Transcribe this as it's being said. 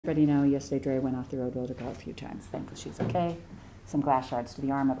Everybody know yesterday Dre went off the road a few times. Thankfully she's okay. Some glass shards to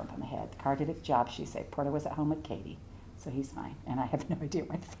the arm, a bump on the head. The car did its job, she said. Porter was at home with Katie, so he's fine. And I have no idea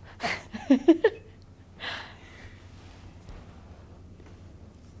where the phone is.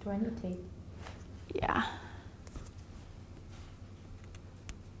 Do I need tape? Yeah.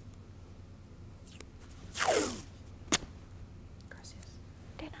 Gracias.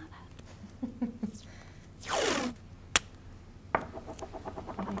 De nada.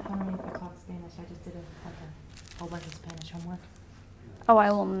 They call me if I talk Spanish. I just did a whole bunch of Spanish homework. Oh,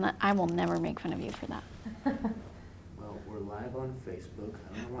 I will never make fun of you for that. Well, we're live on Facebook.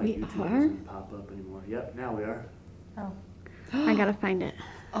 I don't know why We YouTube are? doesn't pop up anymore. Yep, now we are. Oh. I gotta find it.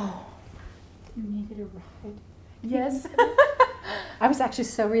 Oh, you needed a ride. Yes. I was actually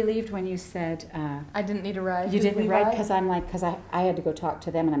so relieved when you said I didn't need a ride. you didn't ride ride? because I'm like, because I had to go talk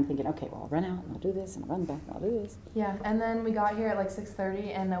to them and I'm thinking, okay, well, I'll run out and I'll do this and I'll run back and I'll do this. Yeah, and then we got here at like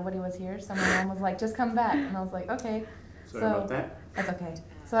 6:30 and nobody was here, so my mom was like, just come back. And I was like, okay. Sorry about that. That's okay.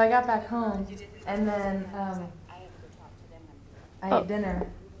 So I got back home and then I ate dinner.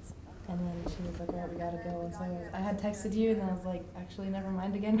 And then she was like, all right, we gotta go. And so I had texted you and I was like, actually, never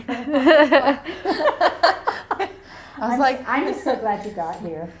mind again, Grandpa. I was like, I'm just so glad you got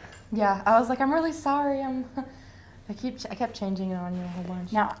here. yeah, I was like, I'm really sorry. I kept changing it on you a whole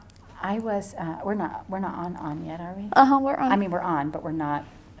bunch. Now, I was, we're not on yet, are we? We're on. I mean, we're on, but we're not.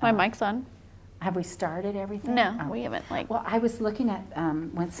 My mic's on. Have we started everything? No, Oh. we haven't. Like, Well, I was looking at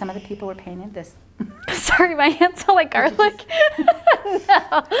when some of the people were painting this. sorry, my hands smell like garlic.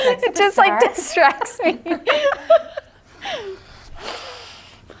 No, it just like distracts me.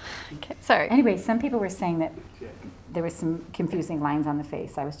 Okay, sorry. Anyway, some people were saying that there was some confusing lines on the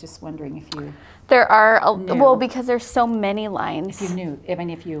face. I was just wondering if you There are No. well, because there's so many lines. if you knew. I mean,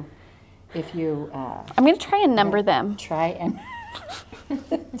 if you I'm gonna try and number them. try and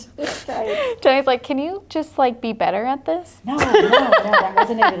just try and, Jenny's like, can you just like be better at this? no, that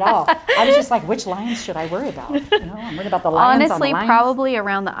wasn't it at all. I was just like, which lines should I worry about? You know, I'm worried about the lines on Honestly, the lines. probably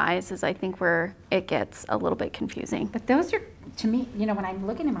around the eyes is I think where it gets a little bit confusing. But those are, to me, you know, when I'm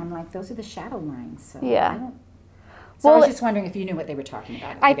looking at them, I'm like, those are the shadow lines. So Yeah. I don't, so I Well, was just wondering if you knew what they were talking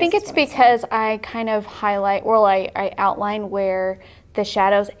about. I guess think is it's what I'm saying. because I kind of highlight, well, I outline where the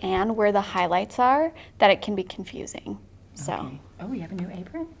shadows and where the highlights are, that it can be confusing. So, Okay. Oh, you have a new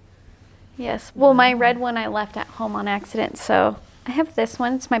apron? yes. Well, my red one I left at home on accident, so I have this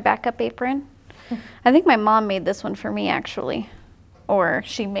one. It's my backup apron. I think my mom made this one for me, actually. Or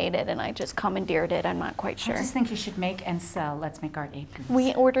she made it and I just commandeered it. I'm not quite I sure. just think you should make and sell Let's Make Art aprons.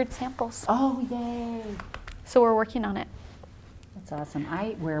 We ordered samples, Oh, yay. so we're working on it. That's awesome.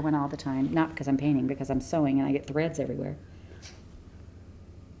 I wear one all the time, not because I'm painting, because I'm sewing and I get threads everywhere.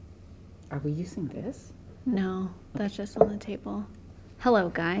 Are we using this? No, that's just on the table. Hello,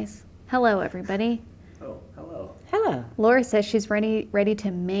 guys. Hello, everybody. Oh, hello. Hello. Laura says she's ready to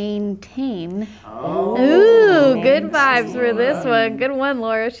maintain. Oh. Ooh, good maintain. vibes for this one. Good one,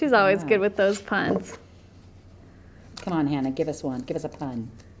 Laura. She's always good with those puns. Come on, Hannah, give us one. Give us a pun.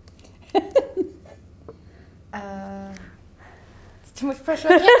 It's too much pressure.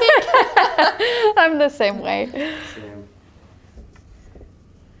 I can't think. I'm the same way. Sam.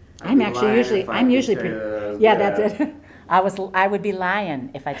 I'm I'd be actually lying usually, if I I'm could usually tell pretty. you that I was Yeah, good that's at it. I would be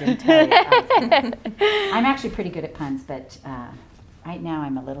lying if I didn't tell you. I'm actually pretty good at puns, but right now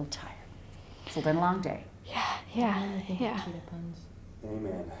I'm a little tired. It's been a long day. Yeah. Cheetah puns.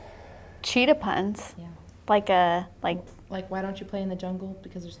 Amen. Cheetah puns. Yeah. Like, Like, why don't you play in the jungle?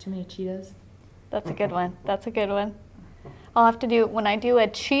 Because there's too many cheetahs. that's a good one. That's a good one. I'll have to do, when I do a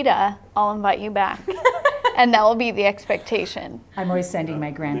cheetah, I'll invite you back. And that will be the expectation. I'm always sending my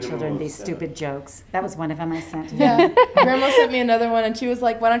grandchildren these stupid jokes. That was one of them I sent to Yeah. them. Grandma sent me another one, and she was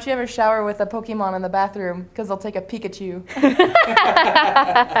like, why don't you ever shower with a Pokemon in the bathroom? Because they'll take a Pikachu.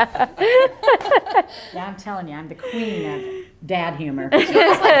 Yeah, I'm telling you, I'm the queen of dad humor.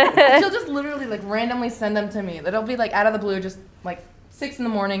 She'll just literally, like, randomly send them to me. It'll be, like, out of the blue, just, like, 6 in the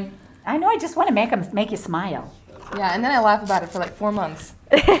morning. I know, I just want to make you smile. Yeah, and then I laugh about it for, like, 4 months.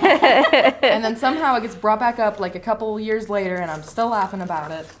 And then somehow it gets brought back up, like, a couple years later, and I'm still laughing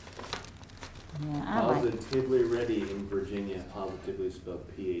about it. Yeah, I like Positively ready in Virginia, positively spelled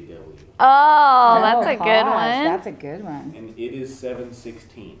P-A-W. Oh, that's a No, good pause. one. That's a good one. And it is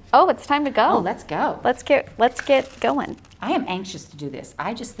 7:16. Oh, it's time to go. Oh, let's go. Let's get going. I am anxious to do this.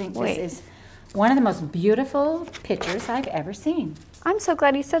 I just think Wait. this is one of the most beautiful pictures I've ever seen. I'm so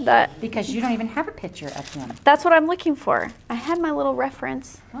glad you said that. Because you don't even have a picture of him. That's what I'm looking for. I had my little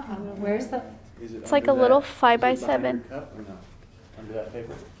reference. Where's the? Is it It's like under a little that- 5x7. is it behind your cup or no? Under that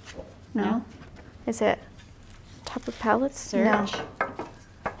paper? No? Is it top of palettes? Search. No.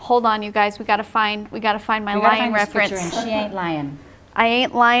 hold on, you guys. We gotta find my lion reference. And she ain't lying. I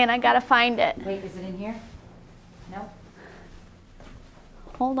ain't lying. I gotta find it. Wait, is it in here? No.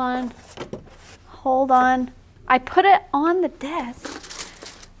 Hold on. Hold on. I put it on the desk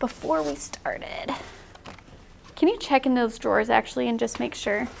before we started. Can you check in those drawers actually and just make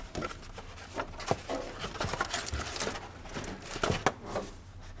sure?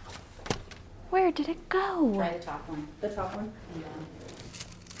 Where did it go? Try the top one. The top one? Yeah.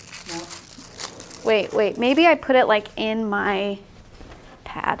 No. Wait. Maybe I put it like in my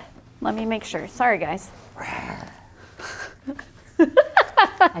pad. Let me make sure. Sorry, guys.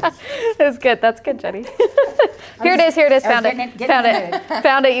 It was good. That's good, Jenny. Here it is. Found it.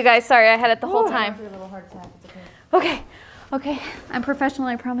 Found it, you guys. Sorry, I had it the whole time. Okay. I'm professional,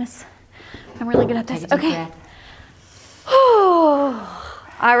 I promise. I'm really good at this. Okay.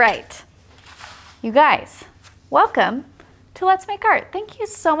 All right. You guys, welcome to Let's Make Art. Thank you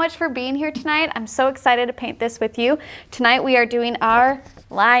so much for being here tonight. I'm so excited to paint this with you. Tonight we are doing our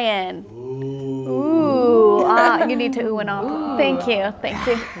lion. Ooh. You need to ooh and ah. Thank you.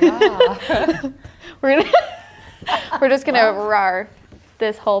 We're just gonna rar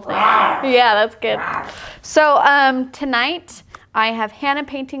this whole thing. Yeah, that's good. So tonight I have Hannah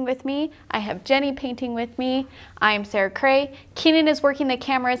painting with me. I have Jenny painting with me. I am Sarah Cray. Keenan is working the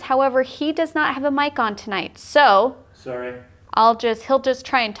cameras. However, he does not have a mic on tonight. So Sorry. he'll just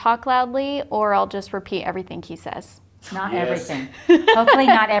try and talk loudly, or I'll just repeat everything he says. Not Yes. everything. Hopefully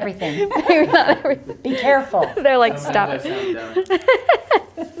not everything. Maybe not everything. Be careful. They're like, Sometimes stop. I sound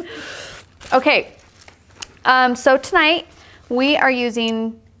dumb. Okay, so tonight we are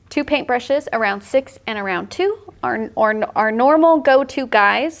using 2 paintbrushes, around 6 and around 2, our normal go-to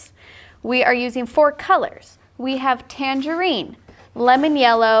guys. We are using 4 colors. We have tangerine, lemon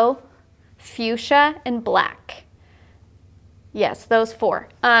yellow, fuchsia, and black. Yes, those 4,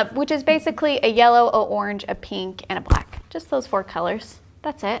 which is basically a yellow, a orange, a pink, and a black. Just those 4 colors.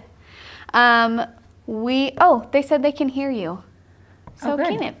 That's it. They said they can hear you. So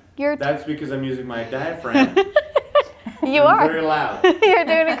Keenan, That's because I'm using my diaphragm. you I'm are. very loud. You're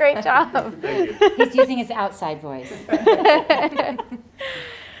doing a great job. Thank you. He's using his outside voice.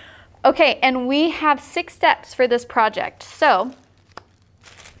 Okay, and we have 6 steps for this project. So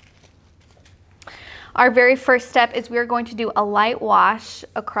our very first step is we're going to do a light wash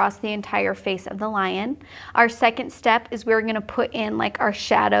across the entire face of the lion. Our second step is we're going to put in like our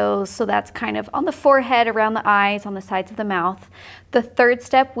shadows, so that's kind of on the forehead, around the eyes, on the sides of the mouth. The third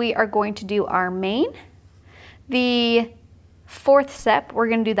step, we are going to do our mane. The fourth step, we're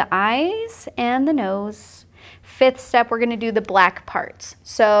going to do the eyes and the nose. Fifth step, we're going to do the black parts.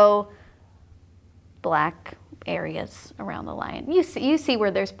 So black areas around the lion. You see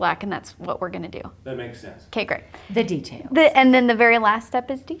where there's black, and that's what we're going to do. That makes sense. Okay, great. The details. And then the very last step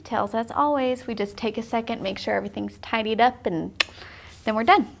is details. As always, we just take a second, make sure everything's tidied up, and then we're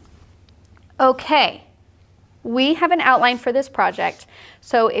done. Okay. We have an outline for this project.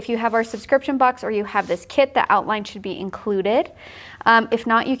 So if you have our subscription box or you have this kit, the outline should be included. If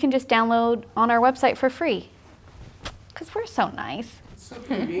not, you can just download on our website for free. Because we're so nice. It's so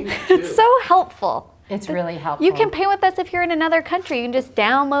convenient, too. It's so helpful. It's really helpful. You can pay with us if you're in another country. You can just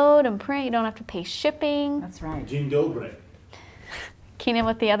download and print. You don't have to pay shipping. That's right. Dzień dobry. Keenan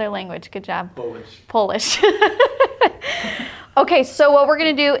with the other language. Good job. Polish. Okay, so what we're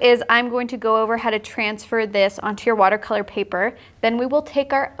going to do is I'm going to go over how to transfer this onto your watercolor paper. Then we will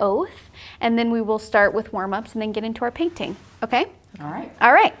take our oath, and then we will start with warm-ups and then get into our painting. Okay? All right.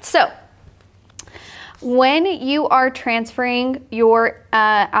 All right, so when you are transferring your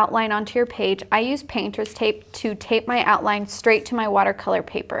outline onto your page, I use painter's tape to tape my outline straight to my watercolor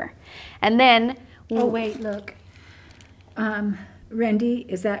paper. And then... Oh, wait, look. Rendy,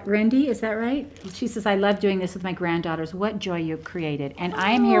 is that right? She says, I love doing this with my granddaughters. What joy you've created. And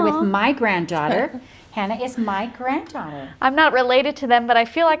I am here with my granddaughter. Hannah is my granddaughter. I'm not related to them, but I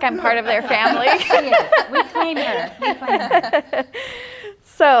feel like I'm part of their family. She is. We claim her.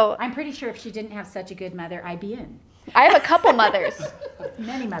 So I'm pretty sure if she didn't have such a good mother, I'd be in. I have a couple mothers.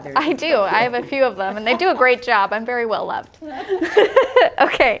 Many mothers. I do. I have a few of them, and they do a great job. I'm very well loved.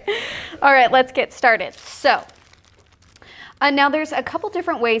 Okay. All right, let's get started. So now there's a couple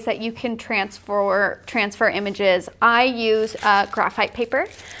different ways that you can transfer images. I use graphite paper,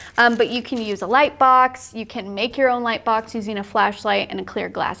 but you can use a light box. You can make your own light box using a flashlight and a clear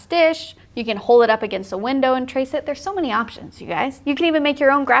glass dish. You can hold it up against a window and trace it. There's so many options, you guys. You can even make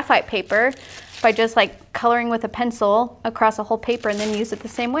your own graphite paper by just like coloring with a pencil across a whole paper and then use it the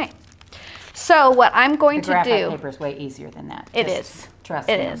same way. So what I'm going to do... The graphite paper is way easier than that. It is. Trust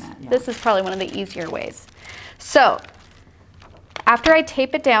me It on is. that, yeah. This is probably one of the easier ways. So after I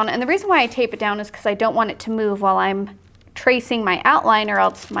tape it down, and the reason why I tape it down is because I don't want it to move while I'm tracing my outline, or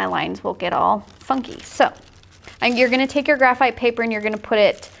else my lines will get all funky. So you're going to take your graphite paper and you're going to put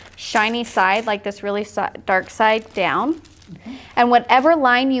it shiny side, like this really dark side, down. And whatever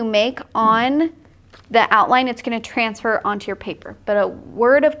line you make on the outline, it's going to transfer onto your paper. But a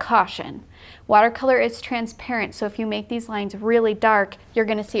word of caution, watercolor is transparent, so if you make these lines really dark, you're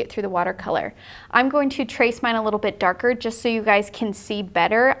going to see it through the watercolor. I'm going to trace mine a little bit darker just so you guys can see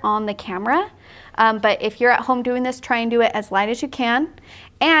better on the camera. But if you're at home doing this, try and do it as light as you can.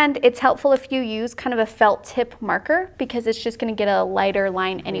 And it's helpful if you use kind of a felt tip marker, because it's just going to get a lighter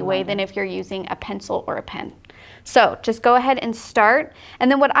line anyway than if you're using a pencil or a pen. So just go ahead and start.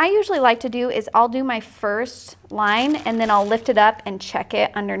 And then what I usually like to do is I'll do my first line and then I'll lift it up and check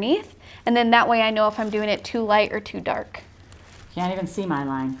it underneath. And then that way I know if I'm doing it too light or too dark. Can't even see my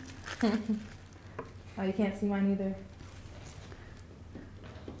line. Oh, you can't see mine either.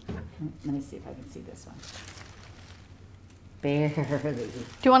 Let me see if I can see this one. Barely. Do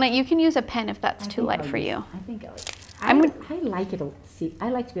you want to? You can use a pen if that's too light for you. I think I like it to see. I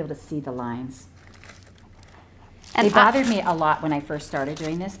like to be able to see the lines. And they bothered me a lot when I first started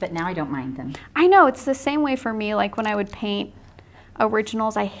doing this, but now I don't mind them. I know, it's the same way for me. Like when I would paint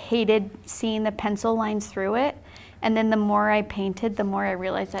originals, I hated seeing the pencil lines through it. And then the more I painted, the more I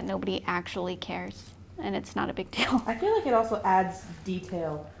realized that nobody actually cares. And it's not a big deal. I feel like it also adds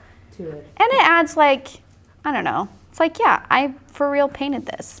detail to it. And it adds like, I don't know. It's like, yeah, I for real painted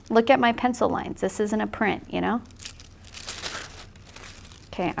this. Look at my pencil lines. This isn't a print, you know?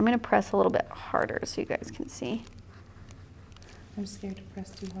 Okay, I'm gonna press a little bit harder so you guys can see. I'm scared to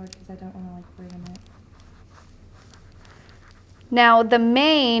press too hard because I don't want to like ruin it. Now the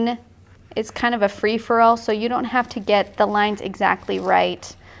main is kind of a free-for-all, so you don't have to get the lines exactly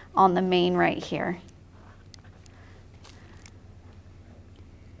right on the main right here.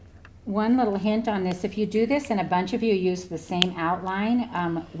 One little hint on this, if you do this and a bunch of you use the same outline,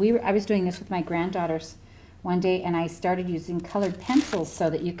 I was doing this with my granddaughters one day, and I started using colored pencils so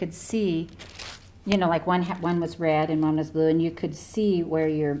that you could see, you know, like one was red and one was blue, and you could see where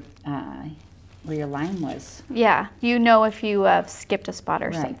your line was. Yeah, you know if you skipped a spot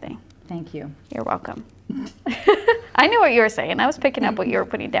or something. Thank you. You're welcome. I knew what you were saying. I was picking up what you were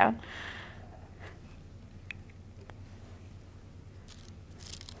putting down.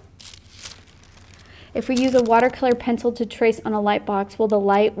 If we use a watercolor pencil to trace on a light box, will the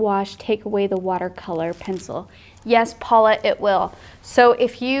light wash take away the watercolor pencil? Yes, Paula, it will. So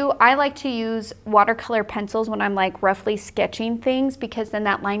I like to use watercolor pencils when I'm like roughly sketching things, because then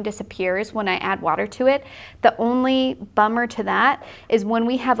that line disappears when I add water to it. The only bummer to that is when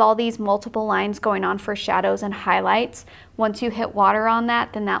we have all these multiple lines going on for shadows and highlights, once you hit water on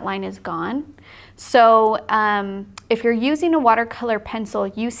that, then that line is gone. So if you're using a watercolor pencil,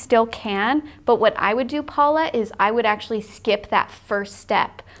 you still can, but what I would do, Paula, is I would actually skip that first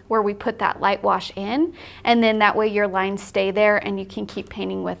step where we put that light wash in, and then that way your lines stay there and you can keep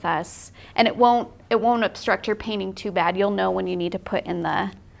painting with us. And it won't obstruct your painting too bad. You'll know when you need to put in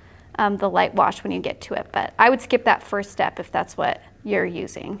the light wash when you get to it, but I would skip that first step if that's what you're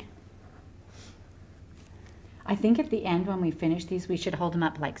using. I think at the end when we finish these, we should hold them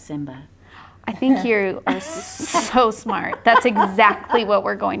up like Simba. I think you are so smart. That's exactly what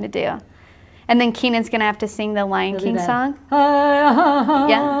we're going to do. And then Keenan's going to have to sing the Lion King song.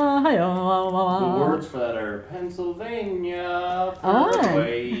 Yeah. The words for that are Pennsylvania,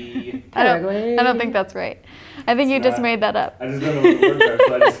 Paraguay. I don't think that's right. I think you just made that up. I just don't know what the words are,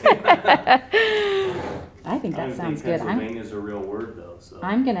 so I just came out. I think that sounds good. Pennsylvania is a real word, though. So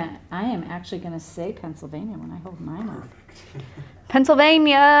I am actually gonna say Pennsylvania when I hold mine up.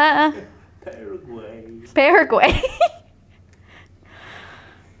 Pennsylvania. Paraguay.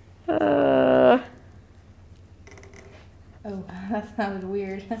 Oh, that sounded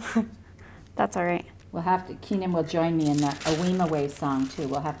weird. That's all right. We'll have to. Keenan will join me in the Awima Way song too.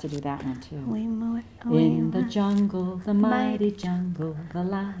 We'll have to do that one too. In the jungle, the mighty jungle, the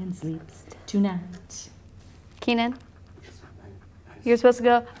lion sleeps tonight. Keenan, you're supposed to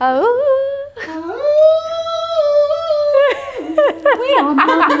go. Oh. We on the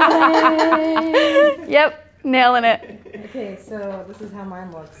way. Yep, nailing it. Okay, so this is how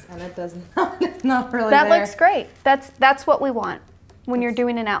mine looks, and it does not really. That looks great. That's what we want when you're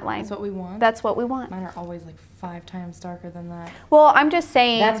doing an outline. That's what we want. That's what we want. Mine are always like 5 times darker than that. Well, I'm just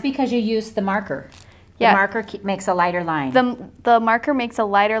saying. That's because you use the marker. The Yeah. marker makes a lighter line. The marker makes a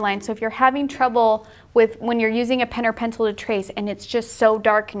lighter line. So if you're having trouble with when you're using a pen or pencil to trace and it's just so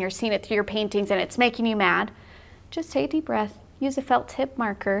dark and you're seeing it through your paintings and it's making you mad, just take a deep breath, use a felt tip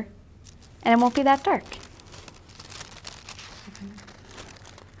marker, and it won't be that dark.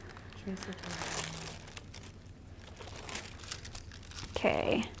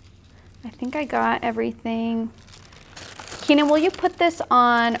 Okay, I think I got everything. Keenan, will you put this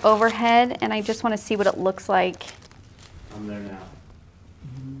on overhead? And I just want to see what it looks like. I'm there now.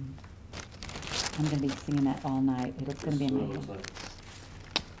 I'm going to be singing that all night. It's going to be in my head.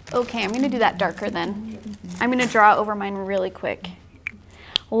 Okay, I'm going to do that darker then. I'm going to draw over mine really quick.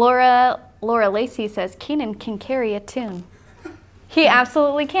 Laura Lacey says, Keenan can carry a tune. He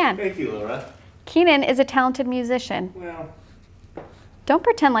absolutely can. Thank you, Laura. Keenan is a talented musician. Well, Don't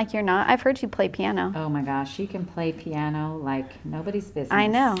pretend like you're not. I've heard you play piano. Oh my gosh, he can play piano like nobody's business. I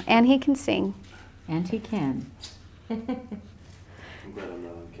know, and he can sing. And he can. I'm glad I'm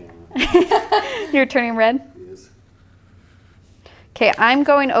not on camera. You're turning red? Yes. Okay, I'm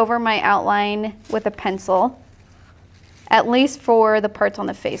going over my outline with a pencil, at least for the parts on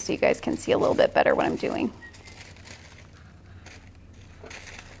the face, so you guys can see a little bit better what I'm doing.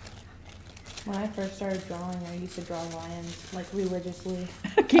 When I first started drawing, I used to draw lions, like, religiously.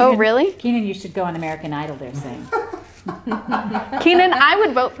 Oh, really? Keenan, you should go on American Idol, they're saying. Keenan, I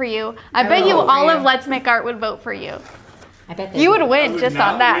would vote for you. I bet you vote for all you. of Let's Make Art would vote for you. I bet they You would I win would just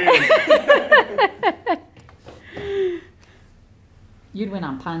not on that. You'd win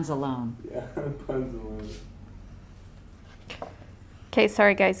on puns alone. Yeah, puns alone. Okay,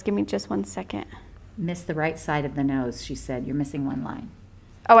 sorry guys, give me just 1 second. Miss the right side of the nose, she said. You're missing one line.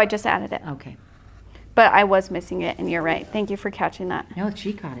 Oh, I just added it. Okay. But I was missing it, and you're right. Thank you for catching that. No,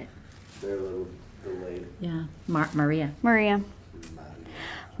 she caught it. They're a little delayed. Yeah. Maria. Maria.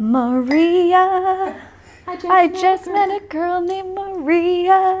 Maria. I just met a girl named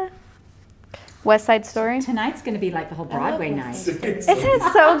Maria. West Side Story. Tonight's going to be like the whole Broadway night. Isn't it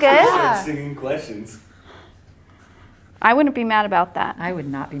so good? Start singing questions. I wouldn't be mad about that. I would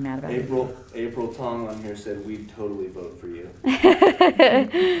not be mad about it. April Tong on here said we'd totally vote for you.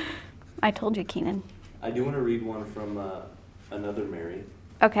 I told you, Keenan. I do want to read one from another Mary.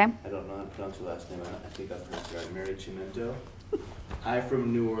 Okay. I don't know how to pronounce her last name. I think I've pronounced it right. Mary Chimento. Hi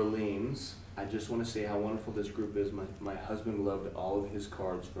from New Orleans. I just want to say how wonderful this group is. My husband loved all of his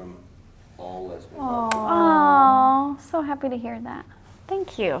cards from all lesbian. Oh, so happy to hear that.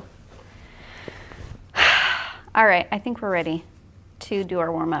 Thank you. All right, I think we're ready to do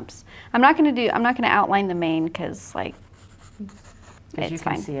our warm-ups. I'm not gonna outline the mane because like Because you it's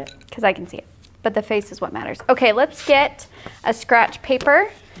can fine. see it. Because I can see it. But the face is what matters. Okay, let's get a scratch paper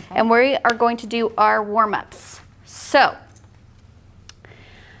and we are going to do our warm-ups. So,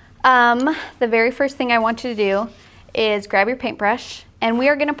 the very first thing I want you to do is grab your paintbrush and we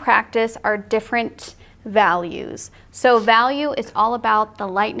are gonna practice our different values. So value is all about the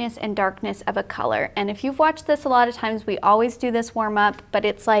lightness and darkness of a color. And if you've watched this a lot of times, we always do this warm-up, but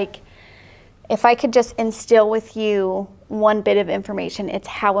it's like, if I could just instill with you one bit of information, it's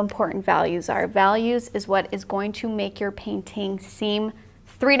how important values are. Values is what is going to make your painting seem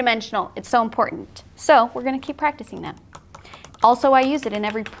three-dimensional. It's so important. So we're gonna keep practicing that. Also, I use it in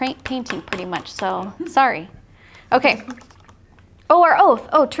every painting pretty much, so sorry. Okay. Oh, our oath.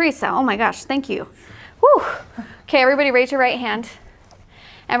 Oh, Teresa, oh my gosh, thank you. Whew. Okay, everybody raise your right hand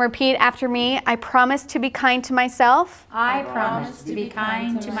and repeat after me. I promise to be kind to myself. I promise to be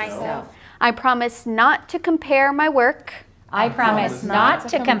kind to myself. I promise not to compare my work. I promise not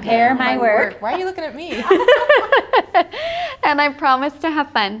to compare my work. Why are you looking at me? And I promise to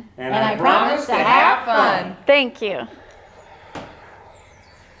have fun. And I promise to have fun. Thank you.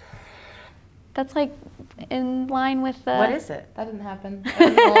 That's like in line with the... What is it? That didn't happen. That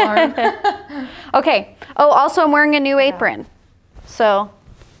was an alarm. Okay. Oh, also I'm wearing a new apron. So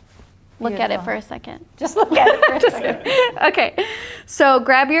look at it Beautiful. for a second. Just look at it for a second. Okay. So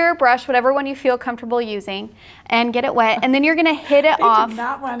grab your brush, whatever one you feel comfortable using, and get it wet. And then you're going to hit it off. They did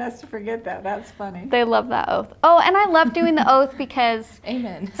not want us to forget that. That's funny. They love that oath. Oh, and I love doing the oath because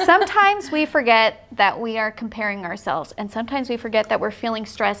Amen. sometimes we forget that we are comparing ourselves, and sometimes we forget that we're feeling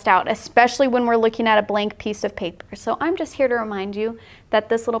stressed out, especially when we're looking at a blank piece of paper. So I'm just here to remind you that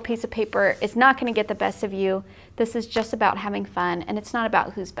this little piece of paper is not going to get the best of you. This is just about having fun, and it's not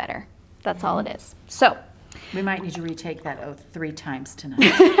about who's better. That's all it is. So, We might need to retake that oath 3 times tonight.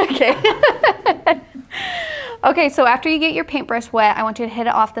 okay. Okay, so after you get your paintbrush wet, I want you to hit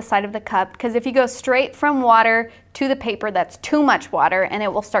it off the side of the cup, because if you go straight from water to the paper, that's too much water and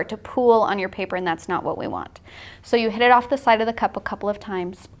it will start to pool on your paper, and that's not what we want. So you hit it off the side of the cup a couple of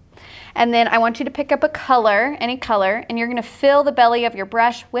times. And then I want you to pick up a color, any color, and you're going to fill the belly of your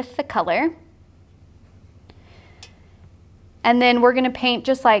brush with the color. And then we're going to paint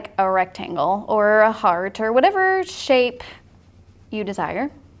just like a rectangle or a heart or whatever shape you desire.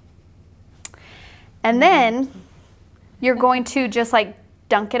 And then you're going to just like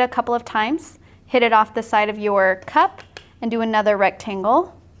dunk it a couple of times, hit it off the side of your cup, and do another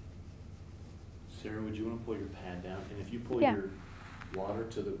rectangle. Sarah, would you want to pull your pad down? And if you pull Yeah. your water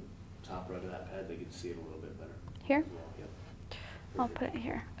to the top right of that pad, they can see it a little bit better. Here? As well. Yep. I'll put it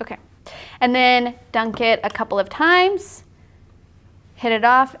here. Okay. And then dunk it a couple of times, hit it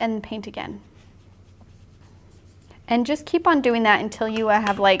off, and paint again. And just keep on doing that until you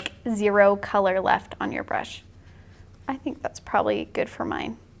have like 0 color left on your brush. I think that's probably good for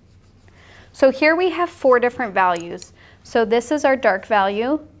mine. So here we have 4 different values. So this is our dark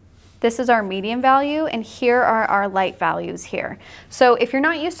value, this is our medium value, and here are our light values here. So if you're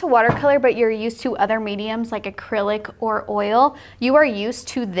not used to watercolor, but you're used to other mediums like acrylic or oil, you are used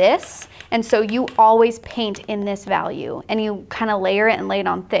to this, and so you always paint in this value, and you kind of layer it and lay it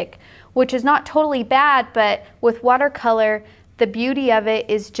on thick, which is not totally bad, but with watercolor, the beauty of it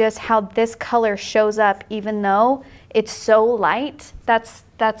is just how this color shows up even though it's so light. That's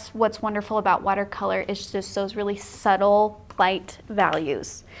what's wonderful about watercolor, is just those really subtle light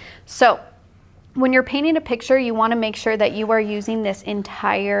values. So when you're painting a picture, you want to make sure that you are using this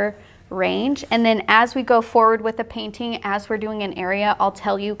entire range. And then as we go forward with the painting, as we're doing an area, I'll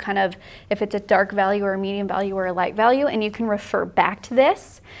tell you kind of if it's a dark value or a medium value or a light value, and you can refer back to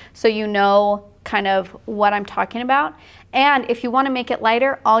this so you know kind of what I'm talking about. And if you want to make it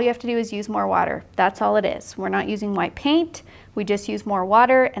lighter, all you have to do is use more water. That's all it is. We're not using white paint. We just use more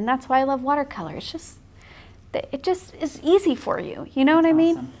water, and that's why I love watercolor. It just is easy for you. You know what I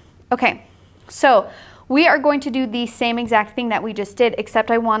mean? Awesome. Okay, so we are going to do the same exact thing that we just did, except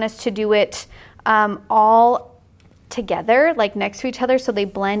I want us to do it all together, like next to each other, so they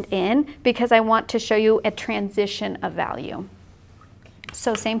blend in, because I want to show you a transition of value.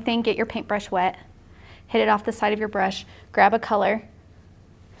 So same thing, get your paintbrush wet, hit it off the side of your brush, grab a color.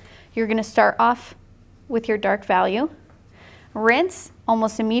 You're gonna start off with your dark value, rinse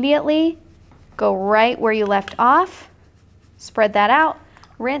almost immediately, go right where you left off, spread that out,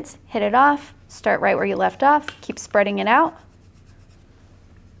 rinse, hit it off, start right where you left off, keep spreading it out,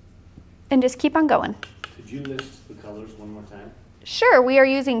 and just keep on going. Could you list the colors one more time? Sure, we are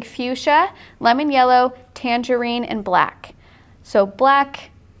using fuchsia, lemon yellow, tangerine, and black. So black,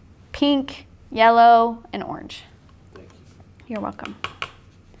 pink, yellow, and orange. Thank you. You're welcome.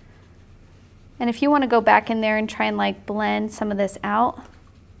 And if you want to go back in there and try and like blend some of this out.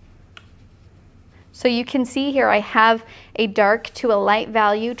 So you can see here I have a dark to a light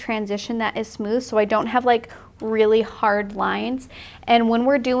value transition that is smooth, so I don't have like really hard lines. And when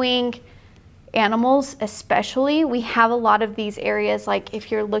we're doing animals especially, we have a lot of these areas, like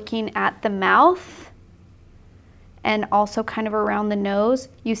if you're looking at the mouth and also kind of around the nose,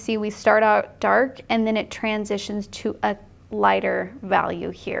 you see we start out dark and then it transitions to a lighter value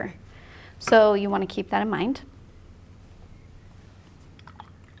here. So you want to keep that in mind.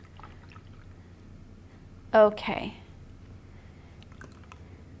 Okay.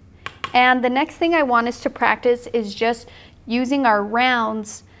 And the next thing I want us to practice is just using our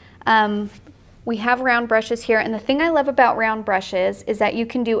rounds. We have round brushes here, and the thing I love about round brushes is that you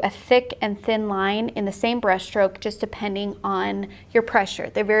can do a thick and thin line in the same brush stroke, just depending on your pressure.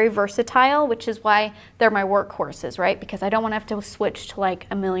 They're very versatile, which is why they're my workhorses, right? Because I don't want to have to switch to like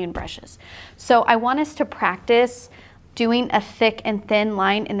a million brushes. So I want us to practice doing a thick and thin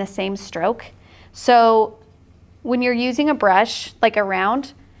line in the same stroke. So when you're using a brush, like a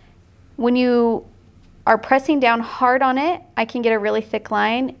round, when you are pressing down hard on it, I can get a really thick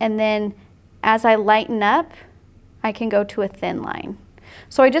line, and then as I lighten up, I can go to a thin line.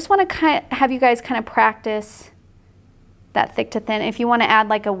 So I just want to have you guys kind of practice that thick to thin. If you want to add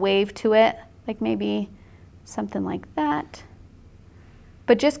like a wave to it, like maybe something like that.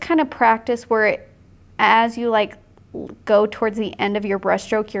 But just kind of practice where it, as you like go towards the end of your brush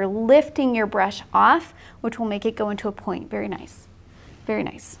stroke, you're lifting your brush off, which will make it go into a point. Very nice. Very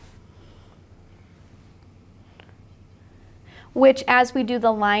nice. Which, as we do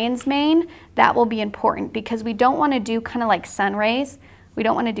the lion's mane, that will be important, because we don't want to do kind of like sun rays. We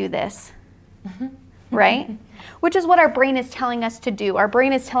don't want to do this, right? Which is what our brain is telling us to do. Our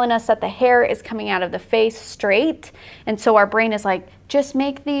brain is telling us that the hair is coming out of the face straight, and so our brain is like, just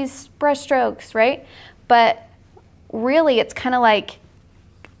make these brush strokes, right? But really, it's kind of like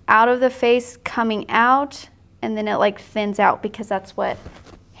out of the face coming out, and then it like thins out, because that's what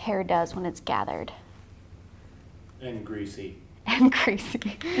hair does when it's gathered. And greasy. And greasy.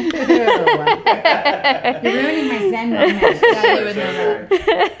 Ew. You're ruining my Zen moment.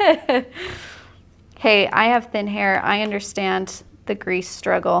 Hey, I have thin hair. I understand the grease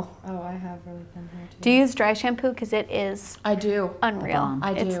struggle. Oh, I have really thin hair too. Do you use dry shampoo? Because it is I do. unreal.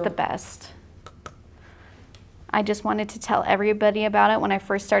 I do. It's the best. I just wanted to tell everybody about it when I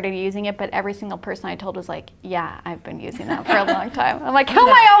first started using it, but every single person I told was like, yeah, I've been using that for a long time. I'm like, how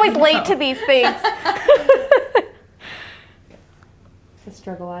am I always late to these things? It's a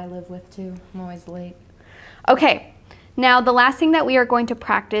struggle I live with too. I'm always late. Okay, now the last thing that we are going to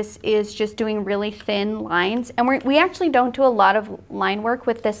practice is just doing really thin lines. And we actually don't do a lot of line work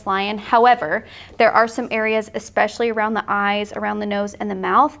with this lion. However, there are some areas, especially around the eyes, around the nose, and the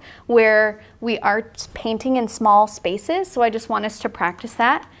mouth, where we are painting in small spaces. So I just want us to practice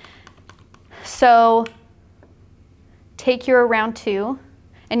that. So take your round 2,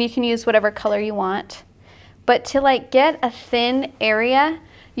 and you can use whatever color you want. But to like get a thin area,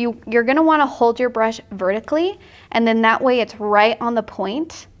 you're gonna wanna hold your brush vertically, and then that way it's right on the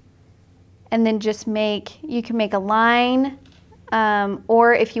point. And then just you can make a line,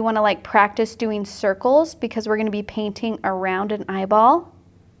 or if you wanna like practice doing circles, because we're gonna be painting around an eyeball,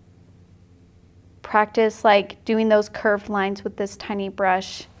 practice like doing those curved lines with this tiny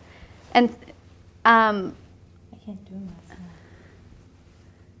brush. And I can't do them myself.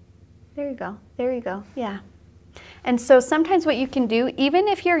 there you go, yeah. And so sometimes what you can do, even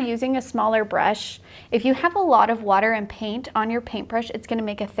if you're using a smaller brush, if you have a lot of water and paint on your paintbrush, it's gonna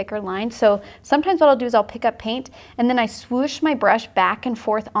make a thicker line. So sometimes what I'll do is I'll pick up paint and then I swoosh my brush back and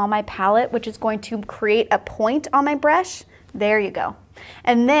forth on my palette, which is going to create a point on my brush. There you go.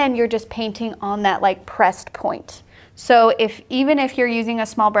 And then you're just painting on that like pressed point. So even if you're using a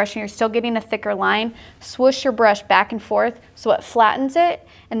small brush and you're still getting a thicker line, swoosh your brush back and forth so it flattens it,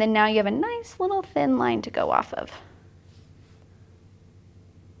 and then now you have a nice little thin line to go off of.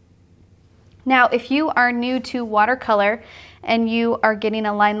 Now, if you are new to watercolor and you are getting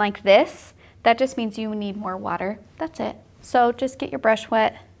a line like this, that just means you need more water. That's it. So just get your brush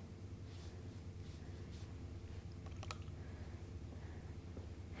wet.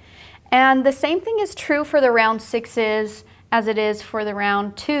 And the same thing is true for the round 6s as it is for the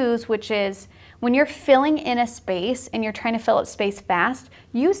round 2s, which is when you're filling in a space and you're trying to fill up space fast,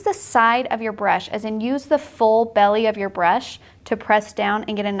 use the side of your brush, as in use the full belly of your brush to press down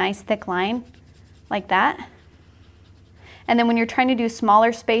and get a nice thick line like that. And then when you're trying to do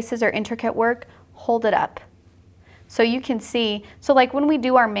smaller spaces or intricate work, hold it up. So you can see, so like when we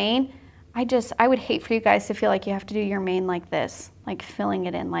do our mane, I would hate for you guys to feel like you have to do your mane like this, like filling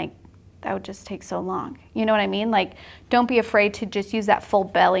it in, like that would just take so long. You know what I mean? Like, don't be afraid to just use that full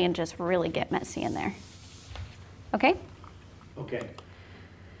belly and just really get messy in there. Okay? Okay.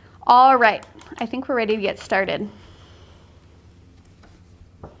 All right, I think we're ready to get started.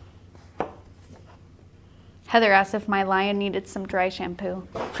 Heather asked if my lion needed some dry shampoo.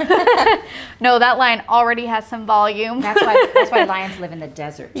 No, that lion already has some volume. That's why lions live in the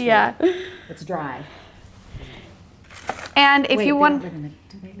desert. Too. Yeah. It's dry. And if you want, do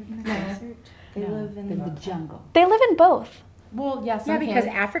they live in the desert? They live in the jungle. they live in both. Well, yeah, some Yeah, because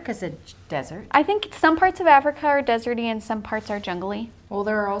can. Africa's a desert. I think some parts of Africa are deserty and some parts are jungly. Well,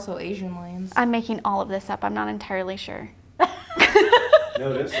 there are also Asian lions. I'm making all of this up. I'm not entirely sure.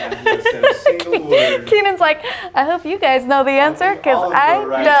 Notice I haven't said a single word. Keenan's like, I hope you guys know the answer because all of I the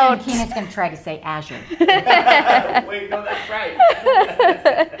right. don't. Keenan's going to try to say azure. Wait, no, that's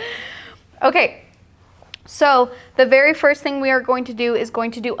right. Okay, so the very first thing we are going to do is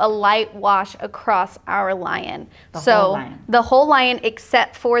going to do a light wash across our lion. Whole lion. The whole lion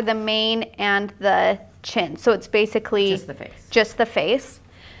except for the mane and the chin. So it's basically Just the face. Just the face.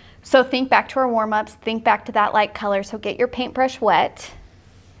 So think back to our warm-ups, think back to that light color. So get your paintbrush wet,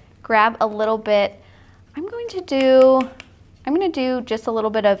 grab a little bit. I'm going to do just a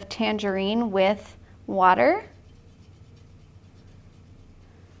little bit of tangerine with water.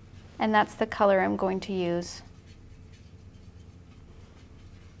 And that's the color I'm going to use.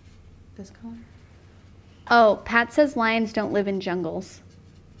 This color? Oh, Pat says lions don't live in jungles.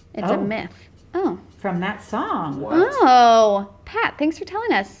 It's a Oh. myth. Oh. From that song. What? Oh, Pat, thanks for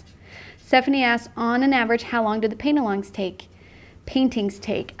telling us. Stephanie asked, on an average, how long do the paintings take?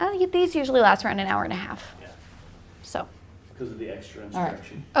 These usually last around an hour and a half. Yeah, So, because of the extra All right.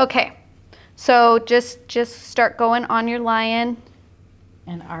 instruction. okay. So just start going on your lion.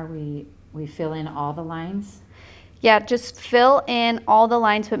 And are we fill in all the lines? Yeah, just fill in all the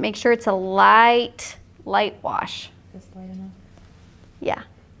lines, but make sure it's a light wash. This light enough? Yeah,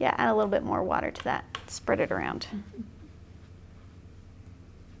 add a little bit more water to that. Spread it around.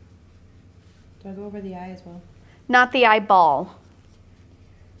 Do I go over the eye as well? Not the eyeball.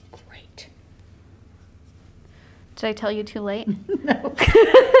 Great. Did I tell you too late? No.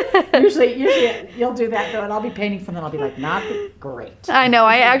 usually you'll do that though, and I'll be painting something. I'll be like, not great. I know,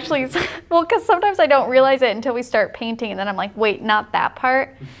 I actually, well, because sometimes I don't realize it until we start painting, and then I'm like, wait, not that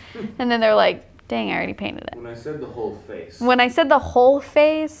part. And then they're like, Dang, I already painted it. When I said the whole face. When I said the whole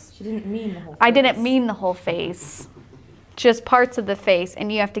face, She didn't mean the whole face. I didn't mean the whole face. Just parts of the face,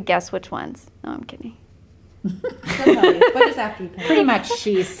 and you have to guess which ones. No, I'm kidding. She'll tell you, but just after you paint. Pretty much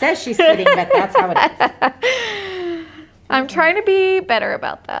she says she's kidding, but that's how it is. I'm trying to be better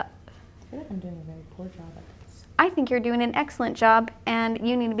about that. I feel like I'm doing a very poor job at this. I think you're doing an excellent job, and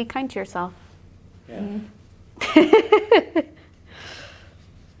you need to be kind to yourself. Yeah.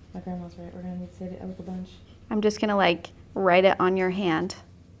 My grandma's right. We're going to need to save it out a bunch. I'm just going to like write it on your hand,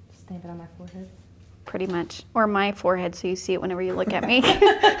 Stamp it on my forehead. pretty much. Or my forehead so you see it whenever you look at me.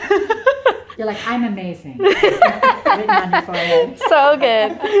 You're like, I'm amazing. Written on your forehead. So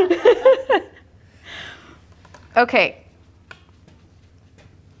good. Okay.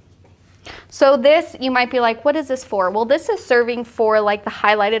 So this, you might be like, what is this for? Well, this is serving for like the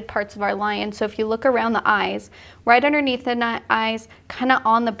highlighted parts of our lion. So if you look around the eyes, right underneath the eyes, kind of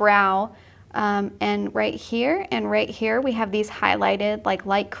on the brow, and right here, we have these highlighted like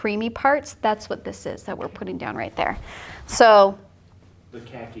light creamy parts. That's what this is that we're putting down right there. So The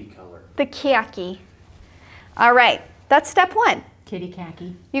khaki color. the khaki. All right, that's step one. Kitty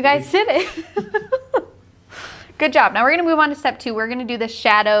khaki. You guys did it. Good job. Now we're going to move on to step two. We're going to do the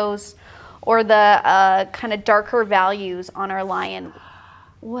shadows or the kind of darker values on our lion.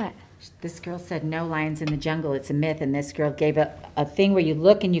 What? This girl said no lions in the jungle. It's a myth. And this girl gave a thing where you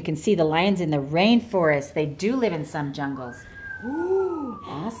look and you can see the lions in the rainforest. They do live in some jungles. Ooh,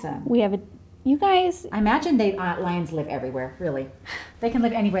 awesome. We have a, you guys. I imagine lions live everywhere, really. They can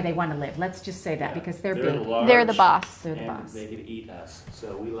live anywhere they want to live. Let's just say that because they're big. large, They're the boss. They're the and boss. they could eat us,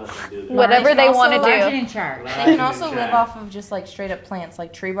 so we let them do that. Whatever Large they and want to also Large and do. in charge. They can also live off of just like straight up plants,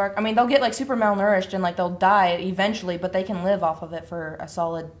 like tree bark. I mean, they'll get like super malnourished and like they'll die eventually, but they can live off of it for a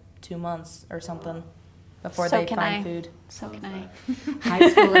solid 2 months or something before So they can find I. food. So can I. High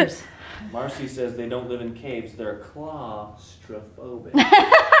schoolers. Marcy says they don't live in caves, they're claustrophobic.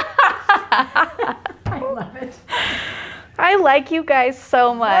 I love it. I like you guys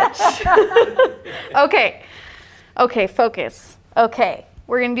so much. Okay. Okay, focus. Okay,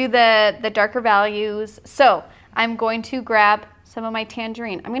 we're going to do the darker values. So I'm going to grab some of my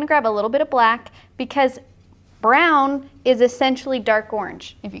tangerine. I'm going to grab a little bit of black because brown is essentially dark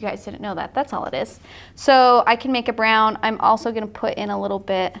orange. If you guys didn't know that, that's all it is. So I can make a brown. I'm also going to put in a little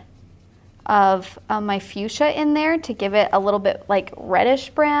bit of my fuchsia in there to give it a little bit like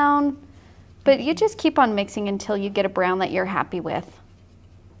reddish brown. But you just keep on mixing until you get a brown that you're happy with.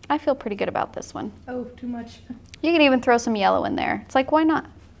 I feel pretty good about this one. Oh, too much. You can even throw some yellow in there. It's like, why not?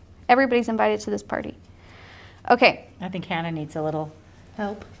 Everybody's invited to this party. Okay, I think Hannah needs a little.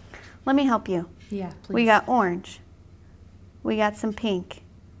 Help. let me help you. Yeah, please. We got orange. We got some pink.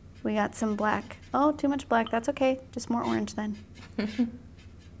 We got some black. Oh, too much black. That's okay. Just more orange then.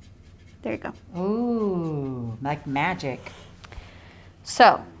 There you go. Ooh, like magic.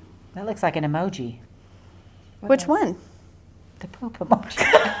 So, That looks like an emoji. which one? The poop emoji.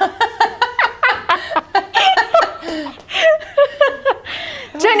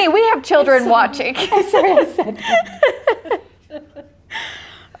 Jenny, we have children watching. Sorry, I said that.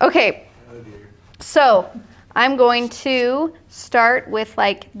 Okay, so I'm going to start with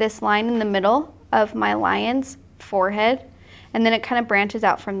like this line in the middle of my lion's forehead, and then it kind of branches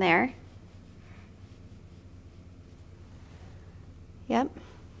out from there. Yep.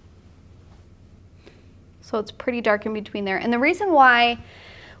 So it's pretty dark in between there. And the reason why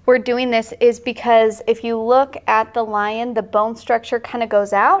we're doing this is because if you look at the lion, the bone structure kind of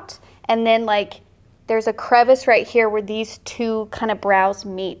goes out, and then like there's a crevice right here where these two kind of brows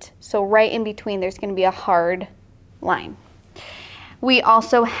meet. So right in between, there's going to be a hard line. We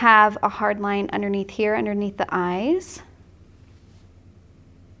also have a hard line underneath here, underneath the eyes,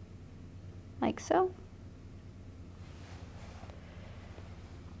 like so.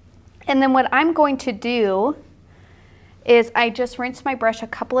 And then what I'm going to do is I just rinsed my brush a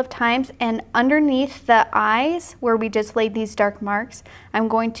couple of times, and underneath the eyes where we just laid these dark marks, I'm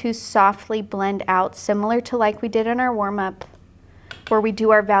going to softly blend out, similar to like we did in our warm-up where we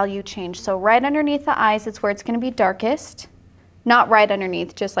do our value change. So right underneath the eyes is where it's going to be darkest. Not right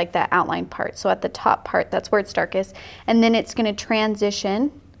underneath, just like that outline part. So at the top part, that's where it's darkest. And then it's going to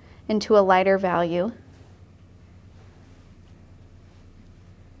transition into a lighter value.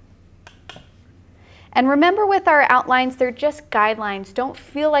 And remember, with our outlines, they're just guidelines. Don't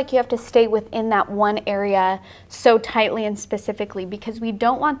feel like you have to stay within that one area so tightly and specifically, because we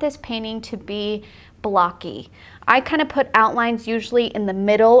don't want this painting to be blocky. I kind of put outlines usually in the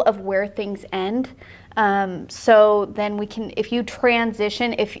middle of where things end. So then we can, if you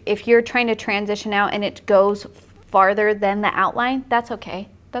transition, if you're trying to transition out and it goes farther than the outline, that's okay.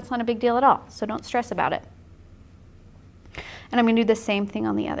 That's not a big deal at all, so don't stress about it. And I'm going to do the same thing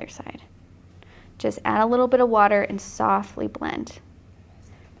on the other side. Just add a little bit of water and softly blend.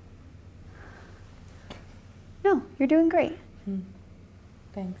 No, you're doing great.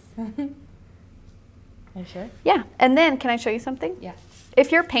 Thanks. Are you sure? Yeah, and then can I show you something? Yeah.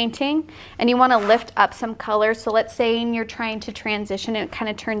 If you're painting and you want to lift up some color, so let's say you're trying to transition and it kind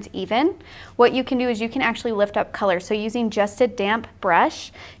of turns even, what you can do is you can actually lift up color. So using just a damp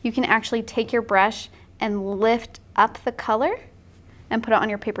brush, you can actually take your brush and lift up the color and put it on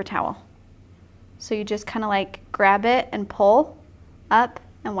your paper towel. So you just kind of like grab it and pull up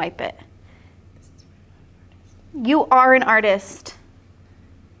and wipe it. You are an artist.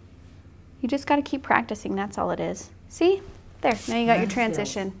 You just got to keep practicing, that's all it is. See? There, now you got your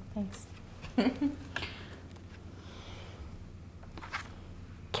transition. Thanks.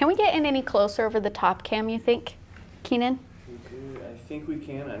 Can we get in any closer over the top cam, you think, Keenan? I think we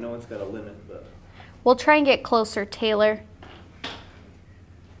can. I know it's got a limit, but. We'll try and get closer, Taylor.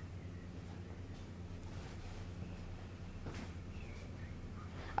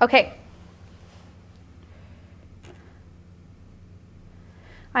 Okay.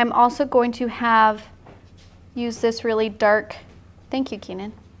 I'm also going to use this really dark, thank you,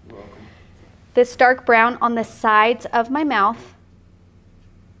 Keenan. You're welcome. This dark brown on the sides of my mouth.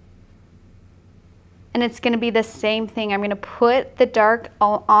 And it's going to be the same thing. I'm going to put the dark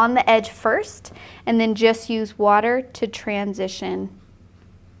on the edge first and then just use water to transition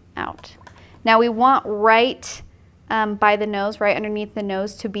out. Now we want right by the nose, right underneath the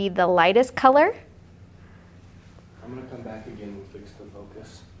nose, to be the lightest color. I'm going to come back again and fix the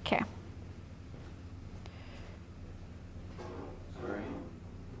focus. Okay. Sorry.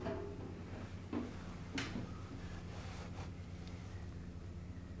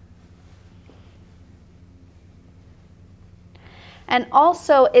 And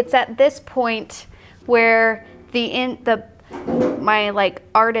also, it's at this point where my like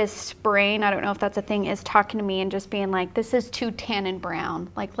artist's brain, I don't know if that's a thing, is talking to me and just being like, this is too tan and brown.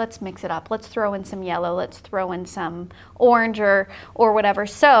 Like, let's mix it up. Let's throw in some yellow. Let's throw in some orange or whatever.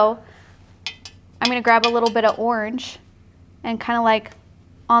 So I'm going to grab a little bit of orange and kind of like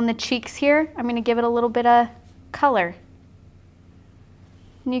on the cheeks here, I'm going to give it a little bit of color.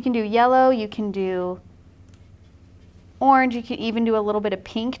 And you can do yellow, you can do orange, you can even do a little bit of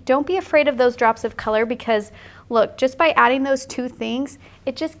pink. Don't be afraid of those drops of color because look, just by adding those two things,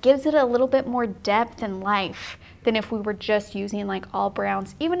 it just gives it a little bit more depth and life than if we were just using like all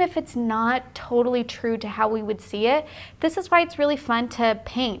browns. Even if it's not totally true to how we would see it, this is why it's really fun to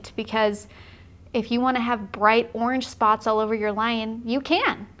paint, because if you want to have bright orange spots all over your lion, you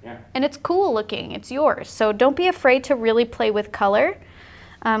can. Yeah. And it's cool looking, it's yours. So don't be afraid to really play with color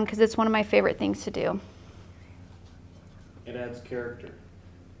because it's one of my favorite things to do. It adds character.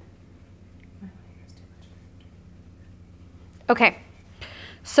 Okay,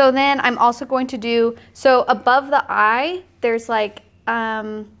 so then I'm also going to do, so above the eye, there's like,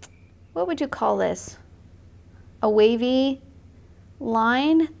 what would you call this? A wavy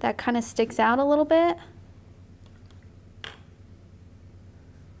line that kind of sticks out a little bit.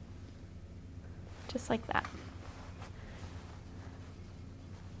 Just like that.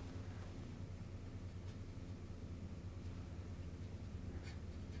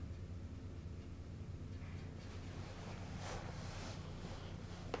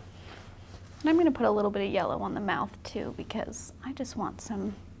 And I'm going to put a little bit of yellow on the mouth too because I just want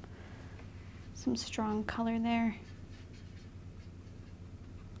some strong color there.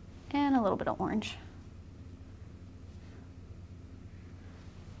 And a little bit of orange.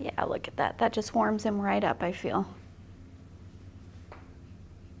 Yeah, look at that. That just warms him right up, I feel.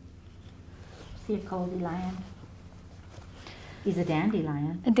 See a Colby lion? He's a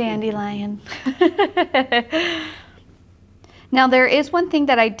dandelion. A dandelion. Now there is one thing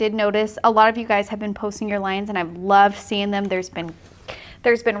that I did notice. A lot of you guys have been posting your lions and I've loved seeing them. There's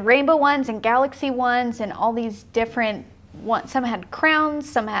been rainbow ones and galaxy ones and all these different ones. Some had crowns,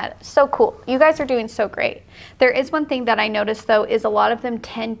 some had, so cool. You guys are doing so great. There is one thing that I noticed though, is a lot of them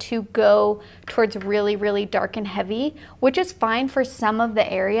tend to go towards really, really dark and heavy, which is fine for some of the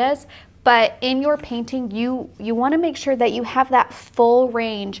areas. But in your painting, you want to make sure that you have that full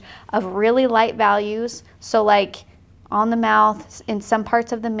range of really light values. So like on the mouth, in some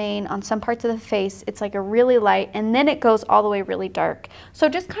parts of the mane, on some parts of the face, it's like a really light, and then it goes all the way really dark. So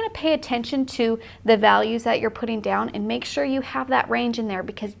just kind of pay attention to the values that you're putting down and make sure you have that range in there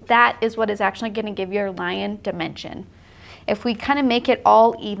because that is what is actually going to give your lion dimension. If we kind of make it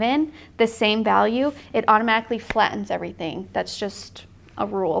all even, the same value, it automatically flattens everything. That's just a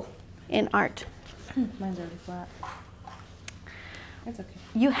rule in art. Mine's already flat. It's okay.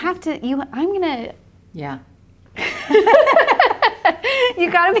 You have to, I'm gonna, Yeah. you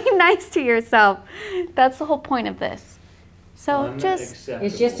gotta be nice to yourself. That's the whole point of this. So just,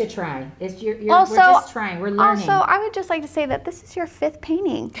 It's just a try. We're also, just trying. We're learning. also, I would just like to say that this is your 5th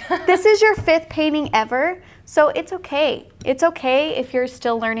painting. This is your 5th painting ever. So it's okay. It's okay if you're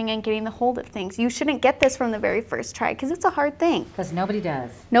still learning and getting the hold of things. You shouldn't get this from the very first try because it's a hard thing. Because nobody does.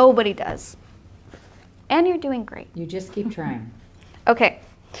 Nobody does. And you're doing great. You just keep trying. Okay,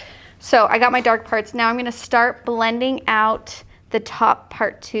 so I got my dark parts. Now I'm gonna start blending out the top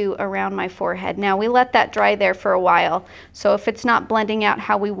part too around my forehead. Now we let that dry there for a while. So if it's not blending out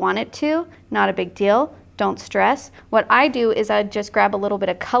how we want it to, not a big deal, don't stress. What I do is I just grab a little bit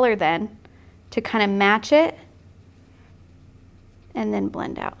of color then to kind of match it and then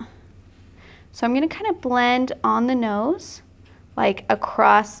blend out. So I'm gonna kind of blend on the nose, like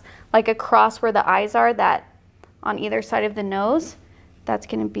across where the eyes are, that on either side of the nose. That's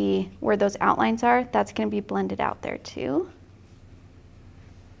gonna be where those outlines are. That's gonna be blended out there too.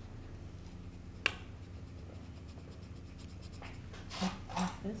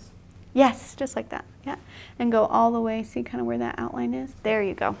 This? Yes, just like that, yeah. And go all the way, see kind of where that outline is? There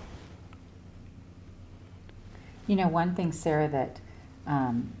you go. You know, one thing, Sarah, that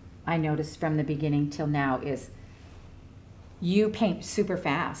I noticed from the beginning till now is you paint super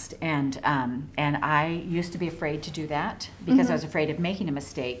fast, and I used to be afraid to do that because I was afraid of making a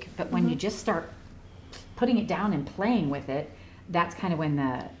mistake. But when you just start putting it down and playing with it, that's kind of when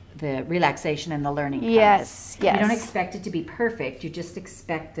the relaxation and the learning comes. Yes, yes. You don't expect it to be perfect. You just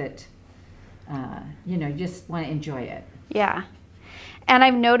expect it, you know, you just want to enjoy it. Yeah. And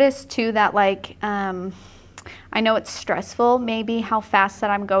I've noticed too that like, I know it's stressful maybe how fast that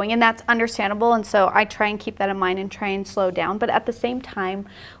I'm going, and that's understandable, and so I try and keep that in mind and try and slow down. But at the same time,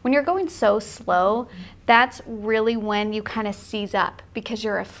 when you're going so slow, that's really when you kind of seize up because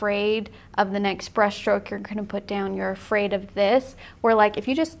you're afraid of the next brush stroke you're going to put down. You're afraid of this, where like if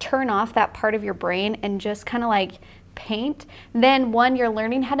you just turn off that part of your brain and just kind of like paint, then one, you're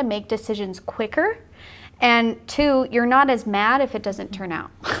learning how to make decisions quicker, and two, you're not as mad if it doesn't turn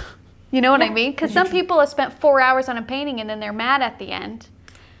out. You know what I mean? Because some people have spent 4 hours on a painting and then they're mad at the end.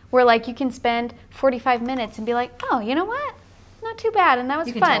 Where like you can spend 45 minutes and be like, oh, you know what? Not too bad, and that was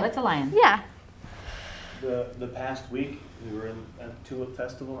You can fun. tell it's a lion. Yeah. The past week, we were in a tulip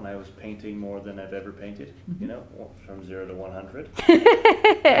festival, and I was painting more than I've ever painted, you know, from 0 to 100.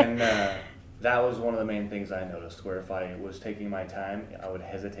 And that was one of the main things I noticed, where if I was taking my time, I would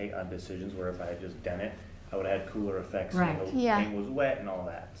hesitate on decisions, where if I had just done it, I would have had cooler effects Right. when the Yeah. paint was wet and all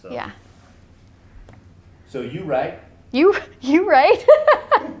that. So. Yeah. So you right? You right?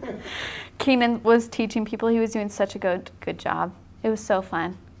 Keenan was teaching people. He was doing such a good job. It was so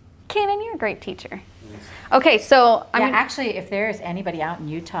fun. Keenan, you're a great teacher. Okay, so Yeah, actually, if there is anybody out in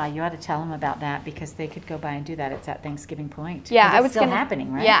Utah, you ought to tell them about that because they could go by and do that. It's at Thanksgiving Point. yeah, 'Cause I it's was still gonna,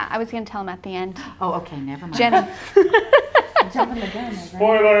 happening, right? Yeah, I was gonna tell him at the end. Oh, okay, never mind. Jenny. I'm jumping the gun.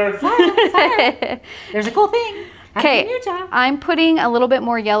 Spoiler! There's a cool thing. Okay, In Utah. I'm putting a little bit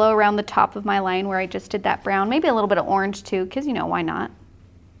more yellow around the top of my line where I just did that brown. Maybe a little bit of orange too, because you know, why not?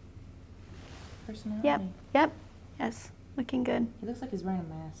 Personality. Yep, yes, looking good. He looks like he's wearing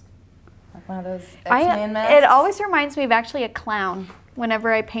a mask. Like one of those I, X-Men masks. it always reminds me of actually a clown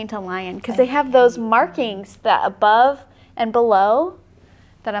whenever I paint a lion, because they have those markings that above and below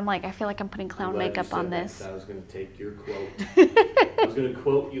that I'm like, I feel like I'm putting clown makeup on this. I was going to take your quote. I was going to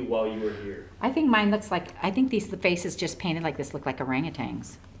quote you while you were here. I think mine looks like, I think these faces just painted like this look like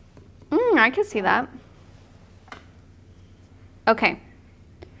orangutans. I could see that. Okay.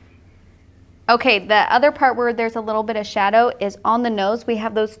 Okay, the other part where there's a little bit of shadow is on the nose. We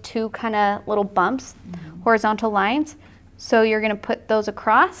have those two kind of little bumps, horizontal lines. So you're going to put those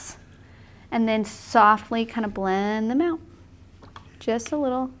across and then softly kind of blend them out. Just a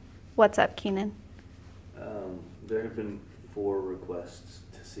little. What's up, Keenan? There have been 4 requests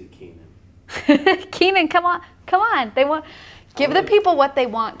to see Keenan. Keenan, come on. They want, give the people what they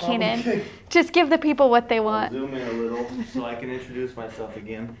want, Keenan. Okay. Just give the people what they I'll want. zoom in a little so I can introduce myself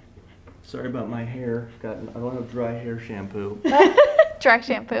again. Sorry about my hair. I don't have dry hair shampoo. Dry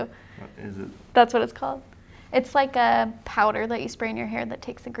shampoo. What is it? That's what it's called. It's like a powder that you spray in your hair that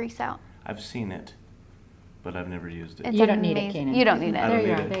takes the grease out. I've seen it, but I've never used it. It's You don't need it, amazing. Keenan. You don't need I it. don't There you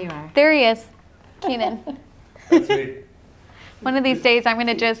need are. it. There you are. There he is, Keenan. That's me. One of these days,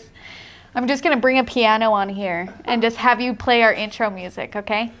 I'm just gonna bring a piano on here and just have you play our intro music,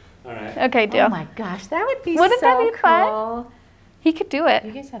 okay? All right. Okay, deal. Oh my gosh, that would be Wouldn't so that be fun? cool. He could do it.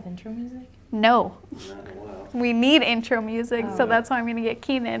 You guys have intro music? No, Not in a while. we need intro music, so that's why I'm gonna get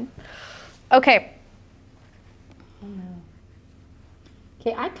Keenan. Okay. Oh no.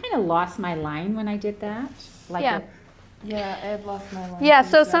 Okay, I kind of lost my line when I did that. Like Yeah. Yeah, Ed lost my line. Yeah, too,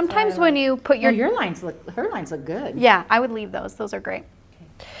 so that's why sometimes I when like- you put her your lines look good. Yeah, I would leave those. Those are great.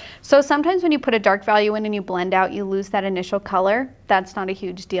 So sometimes when you put a dark value in and you blend out, you lose that initial color. That's not a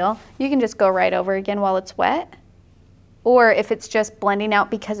huge deal. You can just go right over again while it's wet. Or if it's just blending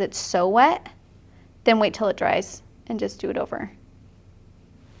out because it's so wet, then wait till it dries and just do it over.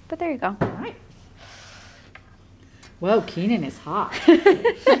 But there you go. All right. Whoa, Keenan is hot.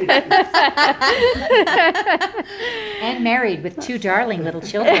 And married with 2 darling little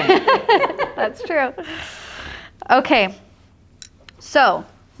children. That's true. Okay, so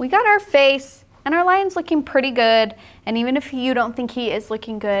we got our face and our lion's looking pretty good. And even if you don't think he is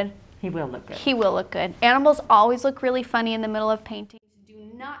looking good, He will look good. he will look good. Animals always look really funny in the middle of painting. Do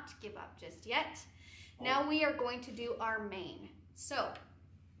not give up just yet. Now we are going to do our mane. So,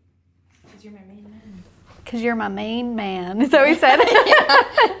 Because you're my main man. because you're my main man, is that what he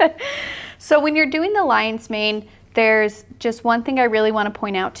said? So when you're doing the lion's mane, there's just one thing I really want to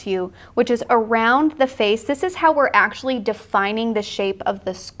point out to you, which is around the face. This is how we're actually defining the shape of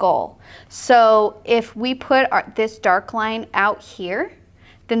the skull. So if we put this dark line out here,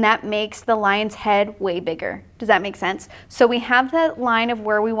 then that makes the lion's head way bigger. Does that make sense? So we have the line of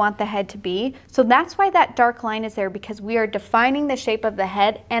where we want the head to be. So that's why that dark line is there, because we are defining the shape of the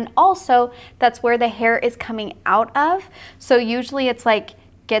head, and also that's where the hair is coming out of. So usually it's like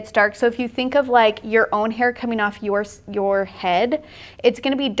gets dark. So if you think of like your own hair coming off your head, it's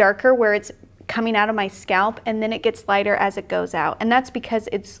going to be darker where it's coming out of my scalp, and then it gets lighter as it goes out. And that's because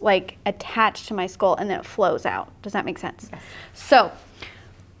it's like attached to my skull and then it flows out. Does that make sense? Yes. So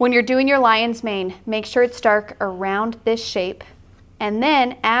when you're doing your lion's mane, make sure it's dark around this shape. And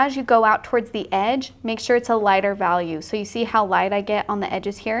then as you go out towards the edge, make sure it's a lighter value. So you see how light I get on the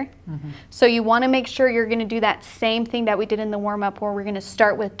edges here? Mm-hmm. So you want to make sure you're going to do that same thing that we did in the warm-up, where we're going to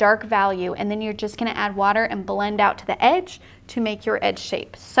start with dark value, and then you're just going to add water and blend out to the edge to make your edge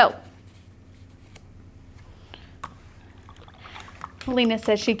shape. So Lena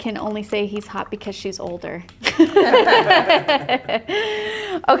says she can only say he's hot because she's older.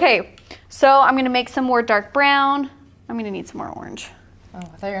 Okay, so I'm going to make some more dark brown. I'm going to need some more orange. Oh, I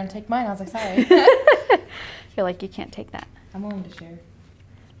thought you were going to take mine. I was like, sorry. I feel like you can't take that. I'm willing to share.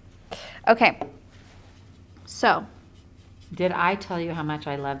 Okay, so Did I tell you how much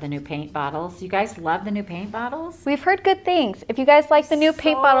I love the new paint bottles? You guys love the new paint bottles? we've heard good things. If you guys like the new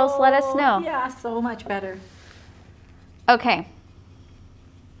paint bottles, let us know. Yeah, so much better. Okay.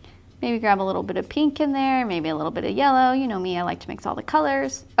 Maybe grab a little bit of pink in there, maybe a little bit of yellow. You know me, I like to mix all the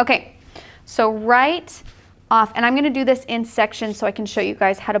colors. Okay, so right off, and I'm gonna do this in sections so I can show you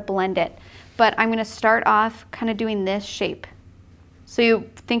guys how to blend it. But I'm gonna start off kind of doing this shape. So you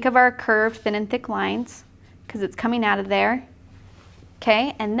think of our curved thin and thick lines, because it's coming out of there.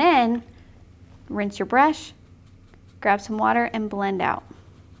 Okay, and then rinse your brush, grab some water and blend out.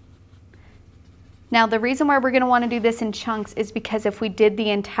 Now the reason why we're going to want to do this in chunks is because if we did the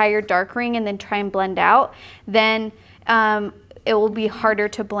entire dark ring and then try and blend out, then it will be harder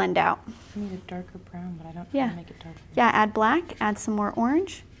to blend out. I need a darker brown, but I don't Yeah. want to make it darker. Yeah, add black, add some more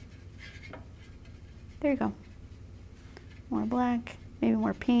orange. There you go. More black, maybe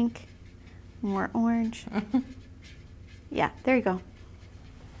more pink, more orange. Yeah, there you go.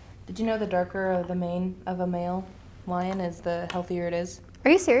 Did you know the darker of the mane of a male lion is the healthier it is?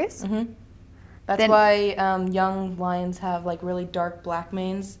 Are you serious? Mm-hmm. That's Then- why young lions have like really dark black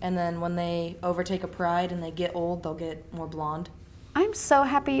manes, and then when they overtake a pride and they get old, they'll get more blonde. I'm so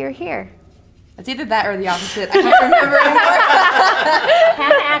happy you're here. It's either that or the opposite. I can't remember anymore.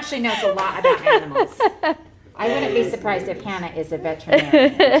 Hannah actually knows a lot about animals. I wouldn't be surprised if Hannah is a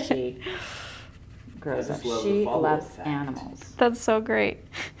veterinarian when she grows I up. just love the She follow-up loves fact. animals. That's so great.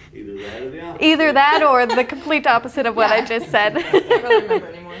 Either that or the opposite. Either that or the complete opposite of what I just said. I can't really remember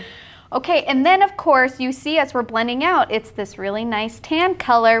anymore. Okay, and then of course you see as we're blending out, it's this really nice tan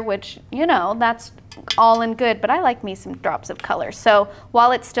color, which, you know, that's all in good, but I like me some drops of color. So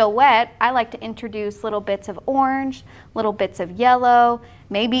while it's still wet, I like to introduce little bits of orange, little bits of yellow,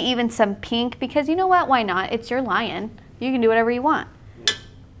 maybe even some pink, because you know what, why not? It's your lion. You can do whatever you want.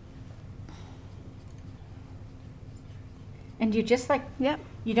 And you just like, Yep.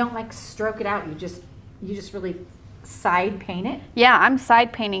 you don't like stroke it out. You just really side paint it. Yeah, I'm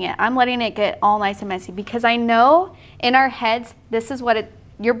side painting it. I'm letting it get all nice and messy because I know in our heads, this is what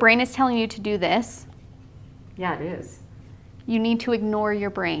your brain is telling you to do this. Yeah, it is. You need to ignore your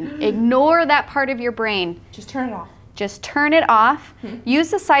brain. Ignore that part of your brain. Just turn it off. Just turn it off. Use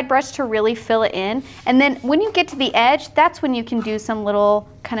the side brush to really fill it in. And then when you get to the edge, that's when you can do some little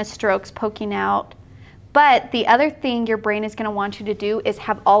kind of strokes poking out. But the other thing your brain is going to want you to do is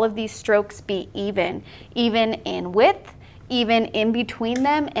have all of these strokes be even in width, even in between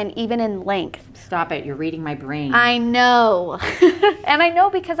them, and even in length. Stop it, you're reading my brain. I know. And I know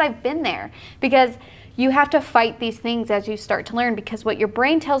because I've been there. Because you have to fight these things as you start to learn, because what your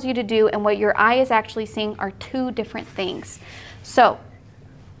brain tells you to do and what your eye is actually seeing are two different things. So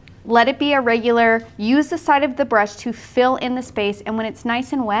let it be irregular. Use the side of the brush to fill in the space, and when it's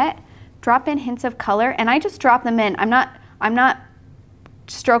nice and wet, drop in hints of color, and I just drop them in. I'm not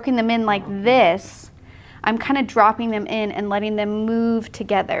stroking them in like this. I'm kind of dropping them in and letting them move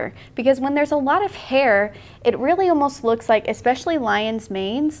together, because when there's a lot of hair, it really almost looks like, especially lion's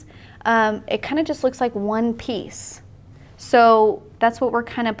manes, it kind of just looks like one piece. So that's what we're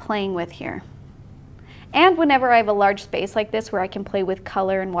kind of playing with here. And whenever I have a large space like this where I can play with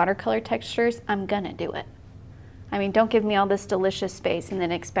color and watercolor textures, I'm gonna do it. I mean, don't give me all this delicious space and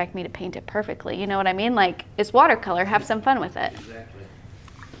then expect me to paint it perfectly. You know what I mean? Like, it's watercolor, have some fun with it. Exactly.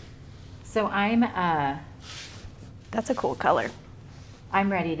 So That's a cool color.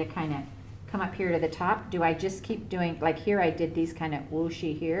 I'm ready to kind of come up here to the top. Do I just keep doing, like here I did these kind of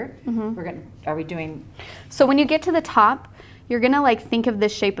whooshy here. Are we doing? So when you get to the top, you're gonna like think of the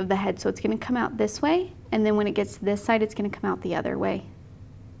shape of the head. So it's gonna come out this way, and then when it gets to this side, it's gonna come out the other way,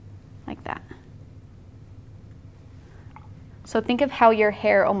 like that. So think of how your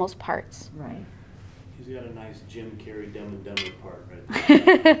hair almost parts. Right. He's got a nice Jim Carrey Dumb and Dumber part right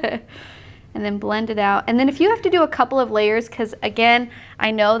there. And then blend it out. And then if you have to do a couple of layers, because again,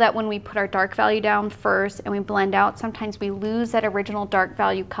 I know that when we put our dark value down first and we blend out, sometimes we lose that original dark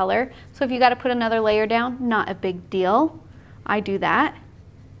value color. So if you got to put another layer down, not a big deal. I do that.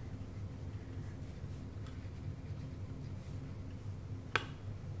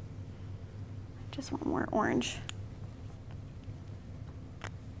 Just want more orange.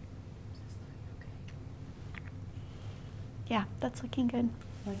 Yeah, that's looking good.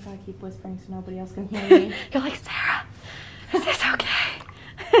 I like how I keep whispering so nobody else can hear me. You're like, Sarah, is this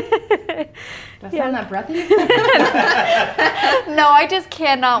okay? Do I sound that breathy? No, I just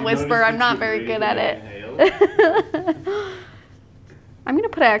cannot You whisper. notice I'm that not you very breathe good when at you it. inhale? I'm going to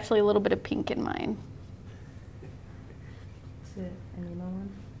put actually a little bit of pink in mine. Is it an emo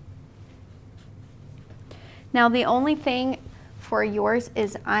one? Now, the only thing for yours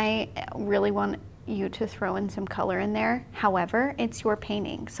is I really want you to throw in some color in there. However, it's your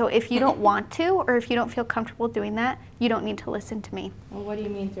painting. So if you don't want to, or if you don't feel comfortable doing that, you don't need to listen to me. Well, what do you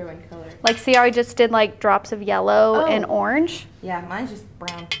mean throw in color? Like, see how I just did like drops of yellow and orange? Yeah, mine's just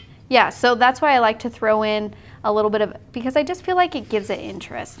brown. Yeah, so that's why I like to throw in a little bit of, because I just feel like it gives it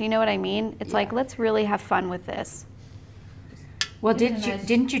interest. You know what I mean? It's like, let's really have fun with this. Well, It's a nice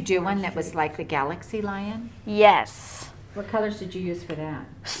didn't you do one that was like the galaxy lion? Yes. What colors did you use for that?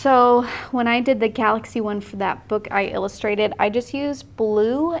 So when I did the galaxy one for that book I illustrated, I just used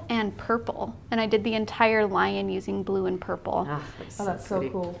blue and purple. And I did the entire lion using blue and purple. Oh, That's so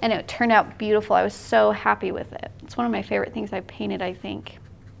pretty. cool. And it turned out beautiful. I was so happy with it. It's one of my favorite things I've painted, I think.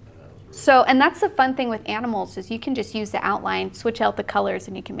 So, and that's the fun thing with animals, is you can just use the outline, switch out the colors,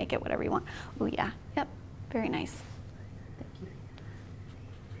 and you can make it whatever you want. Oh yeah, yep, very nice.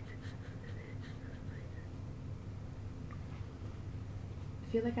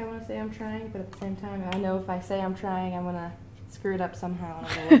 I feel like I want to say I'm trying, but at the same time, I know if I say I'm trying, I'm going to screw it up somehow.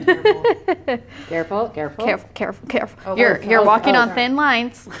 And it'll look terrible. Careful, careful. Careful, careful, careful. Oh, You're walking on thin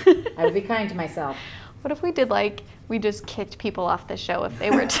lines. I would be kind to myself. What if we did like, we just kicked people off the show if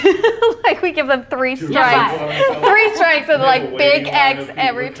they were to, like we give them 3 strikes. 3 strikes and like big X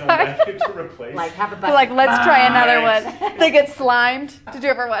every time. Like have a We're like, let's try another Nice. one. They get slimed. Did you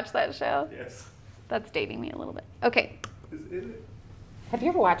ever watch that show? Yes. That's dating me a little bit. Okay. Is it? Have you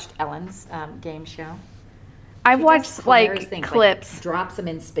ever watched Ellen's game show? I've She does watched hilarious like things, clips. Like drops them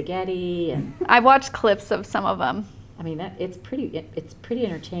in spaghetti, and I've watched clips of some of them. I mean it's pretty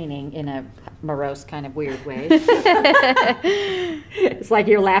entertaining in a morose kind of weird way. It's like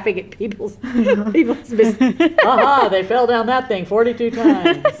you're laughing at people's aha, they fell down that thing 42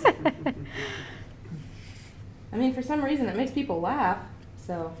 times. I mean, for some reason, it makes people laugh.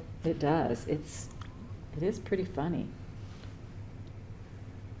 So It does. It is pretty funny.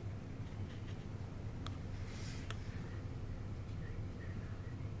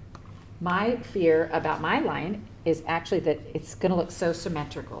 My fear about my line is actually that it's going to look so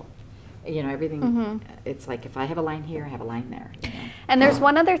symmetrical. You know, everything, it's like if I have a line here, I have a line there. You know? And there's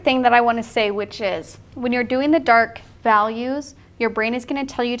one other thing that I want to say, which is when you're doing the dark values, your brain is going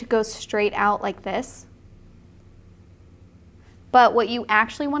to tell you to go straight out like this. But what you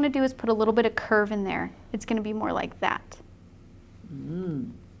actually want to do is put a little bit of curve in there. It's going to be more like that.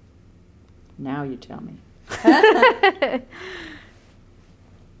 Now you tell me.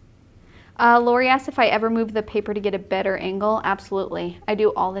 Lori asked if I ever move the paper to get a better angle. Absolutely. I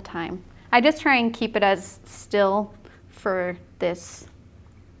do all the time. I just try and keep it as still for this,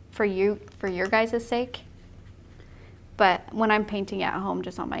 for your guys' sake. But when I'm painting at home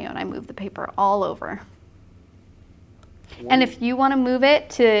just on my own, I move the paper all over. And if you want to move it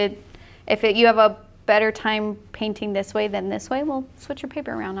to, you have a better time painting this way than this way, well, switch your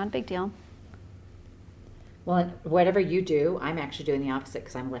paper around, not a big deal. Well, whatever you do, I'm actually doing the opposite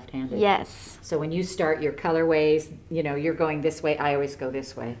because I'm left-handed. Yes. So when you start your colorways, you know, you're going this way, I always go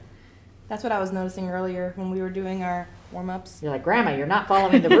this way. That's what I was noticing earlier when we were doing our warm-ups. You're like, Grandma, you're not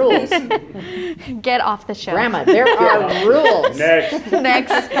following the rules. Get off the show. Grandma, there are rules. Next.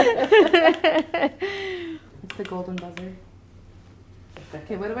 Next. It's the golden buzzer.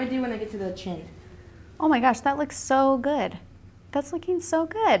 Okay, what do I do when I get to the chin? Oh my gosh, that looks so good. That's looking so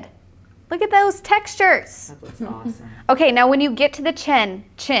good. Look at those textures. That looks awesome. Okay, now when you get to the chin,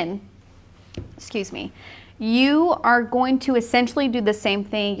 excuse me, you are going to essentially do the same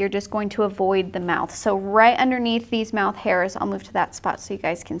thing. You're just going to avoid the mouth. So right underneath these mouth hairs, I'll move to that spot so you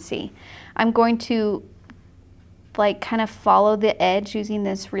guys can see. I'm going to like kind of follow the edge using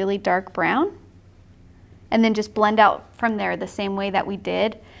this really dark brown and then just blend out from there the same way that we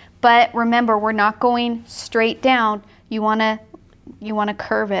did. But remember, we're not going straight down. You want to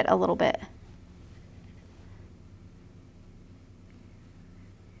curve it a little bit.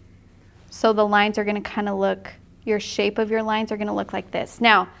 So the lines are going to kind of look, your shape of your lines are going to look like this.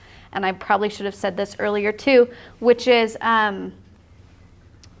 Now, and I probably should have said this earlier too, which is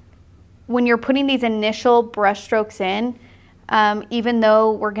when you're putting these initial brush strokes in, even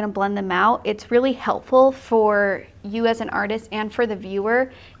though we're going to blend them out, it's really helpful for you as an artist and for the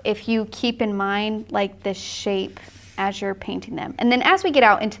viewer if you keep in mind like the shape as you're painting them. And then as we get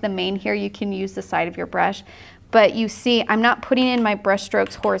out into the mane here, you can use the side of your brush. But you see, I'm not putting in my brush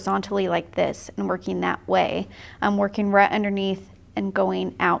strokes horizontally like this and working that way. I'm working right underneath and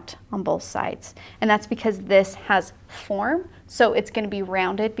going out on both sides. And that's because this has form, so it's going to be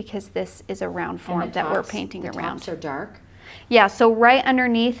rounded because this is a round form that we're painting around. The tops are dark? Yeah, so right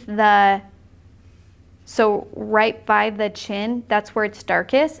underneath so right by the chin, that's where it's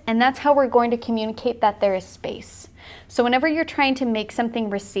darkest, and that's how we're going to communicate that there is space. So whenever you're trying to make something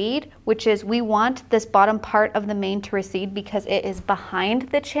recede, which is we want this bottom part of the mane to recede because it is behind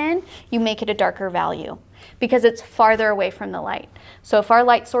the chin, you make it a darker value because it's farther away from the light. So if our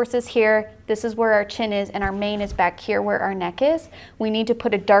light source is here, this is where our chin is, and our mane is back here where our neck is, we need to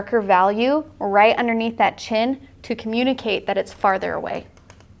put a darker value right underneath that chin to communicate that it's farther away.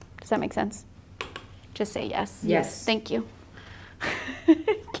 Does that make sense? Just say yes. Yes. Thank you.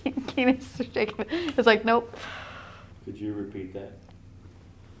 Keenan's shaking. It's like, nope. Could you repeat that?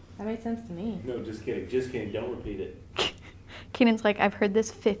 That made sense to me. No, just kidding. Just kidding. Don't repeat it. Keenan's like, I've heard this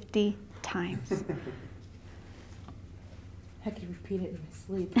 50 times. I could repeat it in my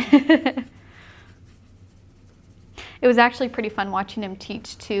sleep. It was actually pretty fun watching him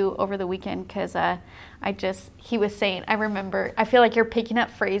teach too over the weekend because he was saying, I feel like you're picking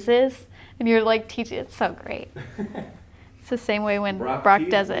up phrases and you're like teaching. It's so great. It's the same way when Brock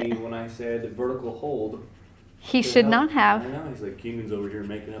does it. Me when I said vertical hold. He should not have. I know, he's like, Keenan's over here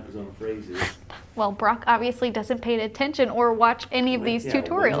making up his own phrases. Well, Brock obviously doesn't pay attention or watch any of these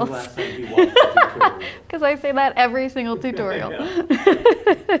tutorials. When's the last time he watched a tutorial? Because I say that every single tutorial.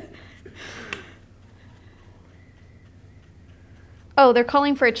 Oh, they're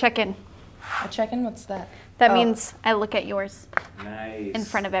calling for a check-in. A check-in? What's that? That means I look at yours Nice. in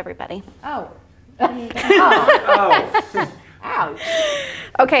front of everybody. Oh. Oh. Ouch.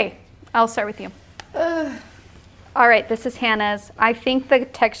 Okay, I'll start with you. All right, this is Hannah's. I think the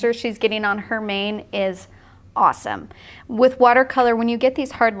texture she's getting on her mane is awesome. With watercolor, when you get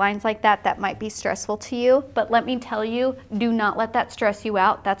these hard lines like that, that might be stressful to you, but let me tell you, do not let that stress you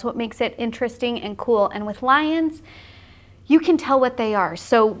out. That's what makes it interesting and cool. And with lions, you can tell what they are.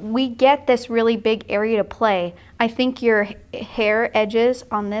 So we get this really big area to play. I think your hair edges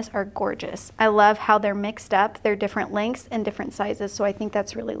on this are gorgeous. I love how they're mixed up. They're different lengths and different sizes, so I think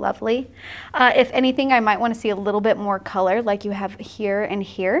that's really lovely. If anything, I might want to see a little bit more color like you have here and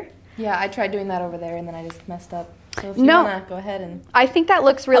here. Yeah, I tried doing that over there and then I just messed up. So if you want to go ahead and... I think that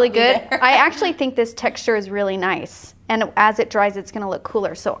looks really Help me good. there. I actually think this texture is really nice. And as it dries, it's going to look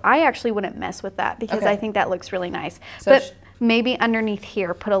cooler. So I actually wouldn't mess with that because Okay. I think that looks really nice. So But maybe underneath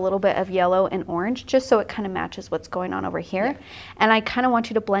here, put a little bit of yellow and orange just so it kind of matches what's going on over here. Yeah. And I kind of want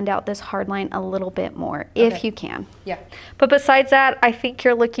you to blend out this hard line a little bit more if Okay. you can. Yeah. But besides that, I think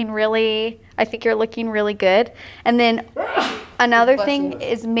you're looking really good. And then Another Bless thing you.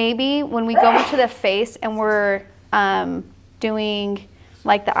 is maybe when we go into the face and we're doing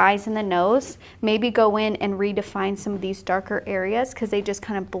like the eyes and the nose, maybe go in and redefine some of these darker areas because they just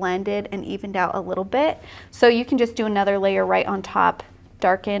kind of blended and evened out a little bit. So you can just do another layer right on top,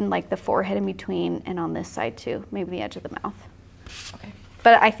 darken like the forehead in between and on this side too, maybe the edge of the mouth. Okay.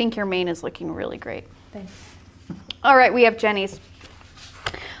 But I think your mane is looking really great. Thanks. All right, we have Jenny's.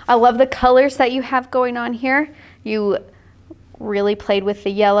 I love the colors that you have going on here. You really played with the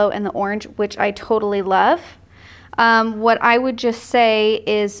yellow and the orange, which I totally love. What I would just say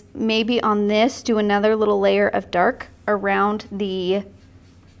is maybe on this, do another little layer of dark around the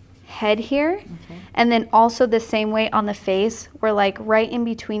head here. Okay. And then also the same way on the face, where like right in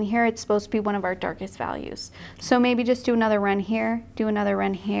between here, it's supposed to be one of our darkest values. So maybe just do another run here, do another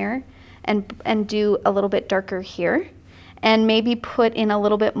run here, and do a little bit darker here. And maybe put in a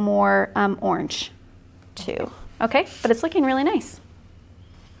little bit more orange too. Okay, but it's looking really nice.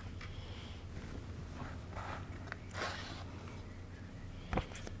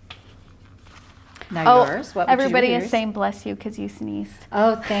 Now yours. What would everybody you is yours? saying bless you because you sneezed.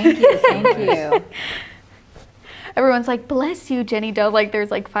 Oh, thank you, thank you. Everyone's like, bless you, Jenny Doe. Like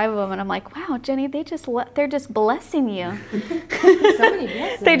there's like 5 of them, and I'm like, wow, Jenny, they're just blessing you. So many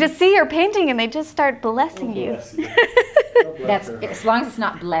blessings. They just see your painting and they just start blessing you. Bless you. God bless That's her. as long as it's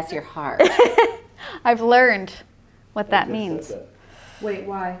not bless your heart. I've learned what that I just means. said Wait,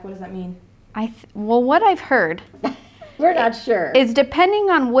 why? What does that mean? Well, what I've heard We're not sure. is depending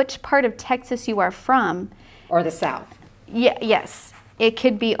on which part of Texas you are from, Or the South. yes, it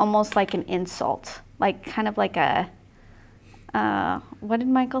could be almost like an insult, like kind of like a, what did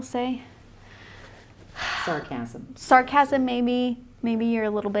Michael say? Sarcasm. Sarcasm, maybe. Maybe you're a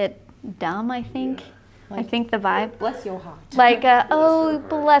little bit dumb, I think. I think the vibe. Bless your heart. Like, her oh, heart.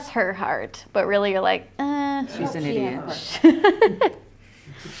 bless her heart. But really, you're like, She's an idiot. that.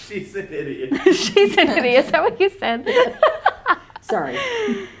 She's an idiot. she's an idiot. Is that what you said? Sorry.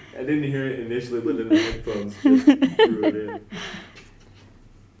 I didn't hear it initially, but then the headphones just threw it in. Like,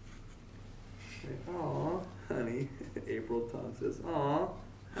 aw, honey. April Tom says, aw,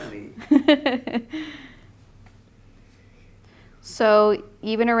 honey. So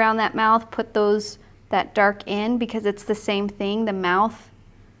even around that mouth, put that dark in because it's the same thing. The mouth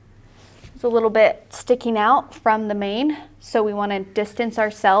is a little bit sticking out from the mane. So we want to distance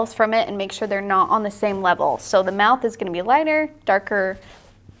ourselves from it and make sure they're not on the same level. So the mouth is going to be lighter, darker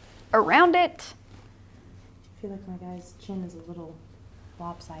around it. I feel like my guy's chin is a little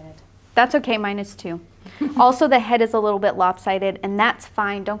lopsided. That's okay, mine is too. Also, the head is a little bit lopsided, and that's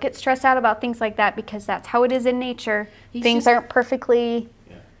fine. Don't get stressed out about things like that because that's how it is in nature. He's Things just- aren't perfectly...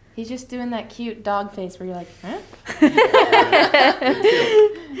 Yeah. He's just doing that cute dog face where you're like, huh?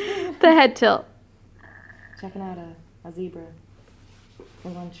 The head tilt. Checking out a zebra for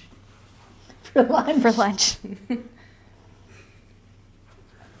lunch. For lunch. For lunch.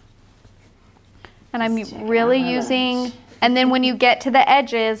 And I'm really using, and then when you get to the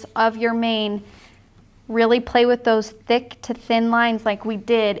edges of your mane, really play with those thick to thin lines like we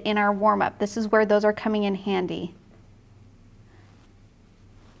did in our warm-up. This is where those are coming in handy.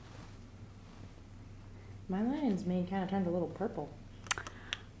 My lion's mane kind of turned a little purple.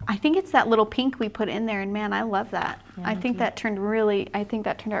 I think it's that little pink we put in there, and man, I love that. Yeah, I me think too. that turned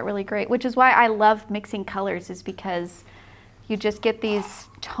out really great, which is why I love mixing colors, is because you just get these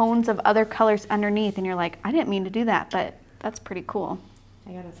tones of other colors underneath, and you're like, I didn't mean to do that, but that's pretty cool.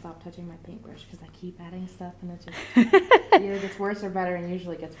 I gotta stop touching my paintbrush because I keep adding stuff and it just either gets worse or better and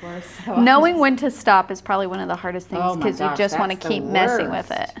usually gets worse. So I Knowing just- when to stop is probably one of the hardest things Oh my because you gosh, just want to that's the keep messing with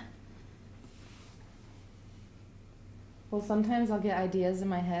worst. it. Well, sometimes I'll get ideas in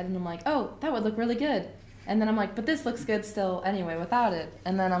my head and I'm like, oh, that would look really good. And then I'm like, but this looks good still anyway without it.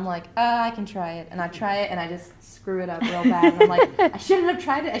 And then I'm like, I can try it. And I try it and I just screw it up real bad. And I'm like, I shouldn't have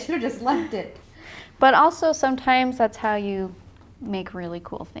tried it. I should have just left it. But also sometimes that's how you make really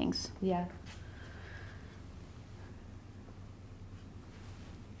cool things. Yeah.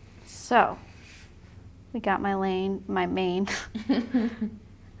 So we got my mane.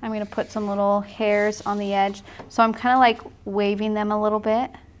 I'm gonna put some little hairs on the edge. So I'm kind of like waving them a little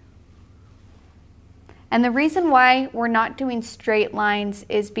bit. And the reason why we're not doing straight lines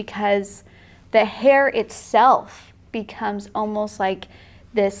is because the hair itself becomes almost like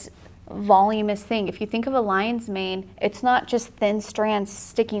this voluminous thing. If you think of a lion's mane, it's not just thin strands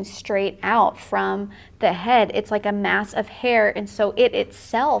sticking straight out from the head. It's like a mass of hair, and so it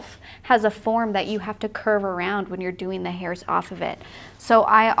itself has a form that you have to curve around when you're doing the hairs off of it. So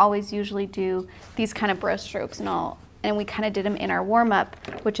I always usually do these kind of brush strokes and we kind of did them in our warm-up,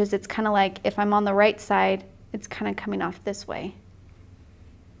 which is it's kind of like if I'm on the right side, it's kind of coming off this way.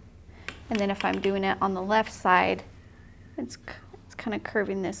 And then if I'm doing it on the left side, it's kind of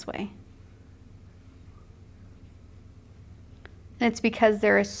curving this way. And it's because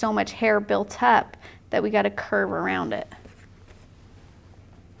there is so much hair built up that we got to curve around it.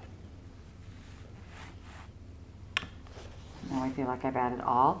 Now I feel like I've added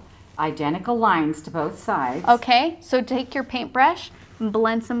all identical lines to both sides. Okay, so take your paintbrush and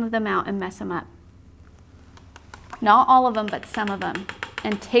blend some of them out and mess them up. Not all of them, but some of them.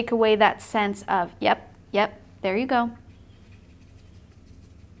 And take away that sense of, yep, there you go.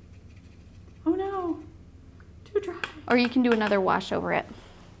 Oh no, too dry. Or you can do another wash over it.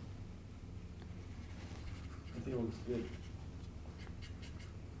 I think it looks good.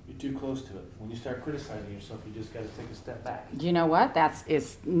 You're too close to it. When you start criticizing yourself, you just got to take a step back. You know what?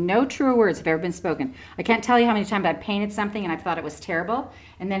 Is no truer words have ever been spoken. I can't tell you how many times I've painted something and I thought it was terrible,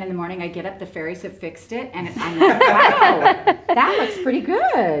 and then in the morning I get up, the fairies have fixed it, and I'm like, wow, that looks pretty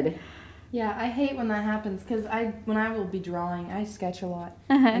good. Yeah, I hate when that happens because when I will be drawing, I sketch a lot.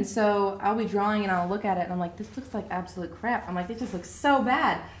 And so I'll be drawing and I'll look at it and I'm like, this looks like absolute crap. I'm like, this just looks so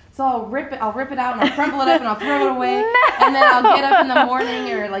bad. So I'll rip it out and I'll crumple it up and I'll throw it away. No. And then I'll get up in the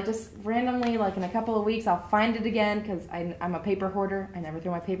morning or like just randomly, like in a couple of weeks, I'll find it again because I'm a paper hoarder. I never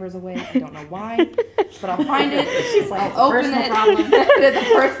throw my papers away. I don't know why, but I'll find it. She's like, I'll open it. It's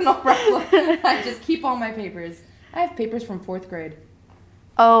a personal problem. I just keep all my papers. I have papers from 4th grade.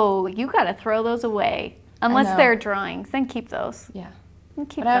 Oh, you got to throw those away. Unless know. they're drawings, then keep those. Yeah.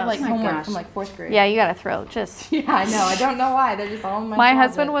 Keep But I have those. like my homework gosh. from like 4th grade. Yeah, you got to throw just. Yeah, I know. I don't know why. They're just all in my My closet.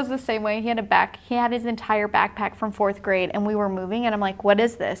 husband was the same way. He had his entire backpack from 4th grade, and we were moving, and I'm like, what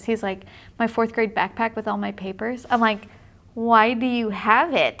is this? He's like, my 4th grade backpack with all my papers. I'm like, why do you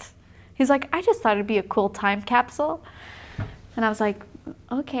have it? He's like, I just thought it'd be a cool time capsule. And I was like,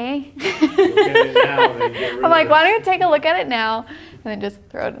 okay. Look at it now, then get rid I'm like, of why don't you take a look at it now? And then just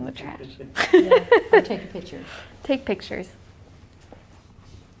throw it in the trash. Yeah, or take a picture. Take pictures.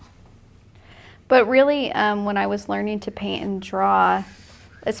 But really, when I was learning to paint and draw,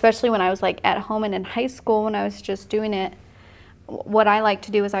 especially when I was like at home and in high school, when I was just doing it, what I like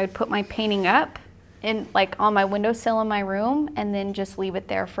to do is I would put my painting up in like on my windowsill in my room and then just leave it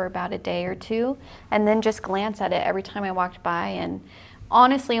there for about a day or two and then just glance at it every time I walked by. And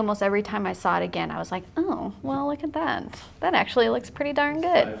honestly, almost every time I saw it again, I was like, oh, well, look at that. That actually looks pretty darn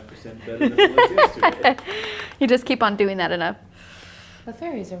good. 5% better than it was yesterday. You just keep on doing that enough. The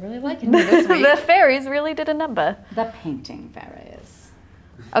fairies are really liking me this week. The fairies really did a number. The painting fairies.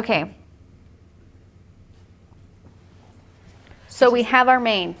 Okay. So we have our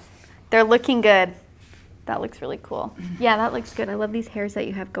mane. They're looking good. That looks really cool. Yeah, that looks good. I love these hairs that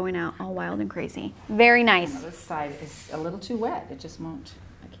you have going out all wild and crazy. Very nice. This side is a little too wet. It just won't.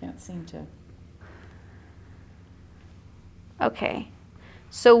 I can't seem to. Okay.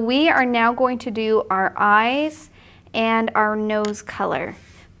 So we are now going to do our eyes and our nose color.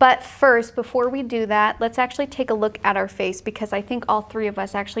 But first, before we do that, let's actually take a look at our face because I think all three of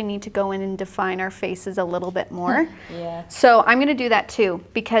us actually need to go in and define our faces a little bit more. Yeah. So I'm gonna do that too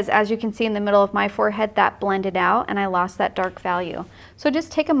because as you can see in the middle of my forehead, that blended out and I lost that dark value. So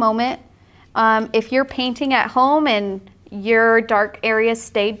just take a moment. If you're painting at home and your dark areas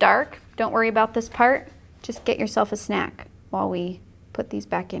stay dark, don't worry about this part. Just get yourself a snack while we put these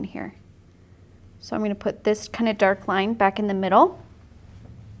back in here. So I'm gonna put this kind of dark line back in the middle.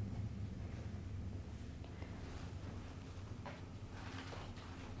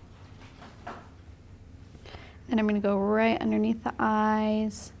 And I'm going to go right underneath the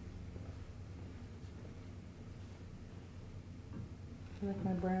eyes. I feel like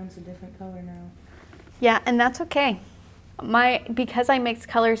my brown's a different color now. Yeah, and that's okay. Because I mix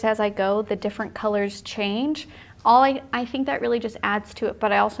colors as I go, the different colors change. I think that really just adds to it,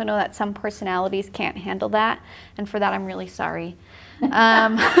 but I also know that some personalities can't handle that, and for that I'm really sorry. Too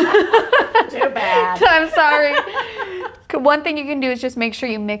bad. I'm sorry. One thing you can do is just make sure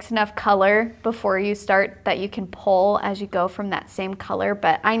you mix enough color before you start that you can pull as you go from that same color,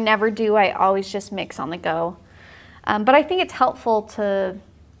 but I never do. I always just mix on the go. But I think it's helpful to,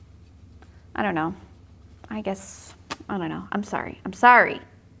 I don't know. I don't know. I'm sorry. I'm sorry.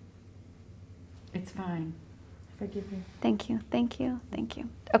 It's fine. Forgive me. Thank you, thank you, thank you.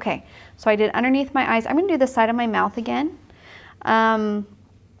 Okay, so I did underneath my eyes. I'm gonna do the side of my mouth again.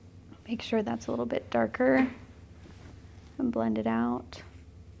 Make sure that's a little bit darker and blend it out.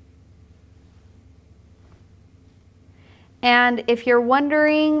 And if you're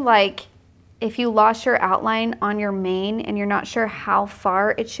wondering, like, if you lost your outline on your mane and you're not sure how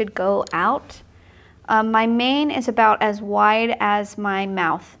far it should go out, my mane is about as wide as my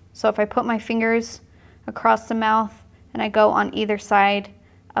mouth. So if I put my fingers across the mouth, and I go on either side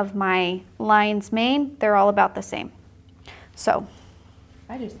of my lion's mane. They're all about the same. So,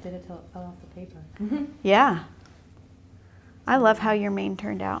 I just did it till it fell off the paper. yeah. I love how your mane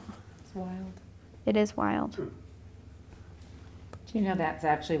turned out. It's wild. It is wild. Do you know that's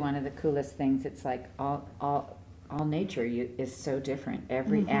actually one of the coolest things? It's like all nature is so different.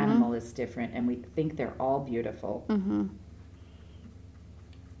 Every animal is different, and we think they're all beautiful. Mm-hmm.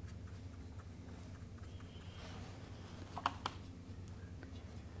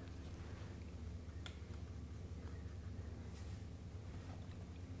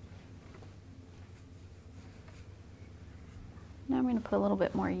 Now I'm going to put a little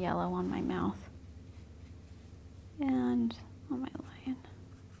bit more yellow on my mouth and on my lion.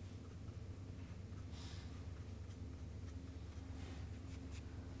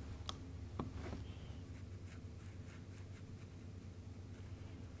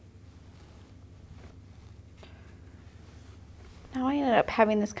 Now I ended up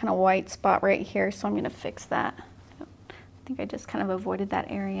having this kind of white spot right here, so I'm going to fix that. I think I just kind of avoided that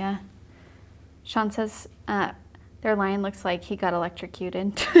area. Sean says their lion looks like he got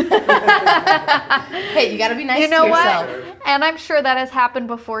electrocuted. Hey, you gotta be nice You know to yourself. what? And I'm sure that has happened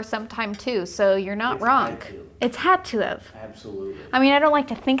before sometime too, so you're not It's wrong. had to. It's had to have. Absolutely. I mean, I don't like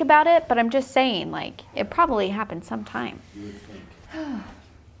to think about it, but I'm just saying, like, it probably happened sometime. You would think.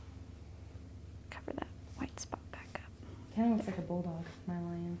 Cover that white spot back up. Kind of looks like a bulldog, my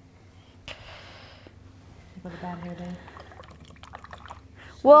lion. With a bad hair day.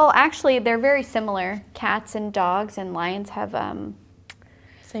 Well, actually, they're very similar. Cats and dogs and lions have,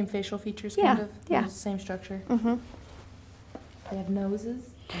 Same facial features, Yeah, kind of. yeah. Same structure. mhm. They have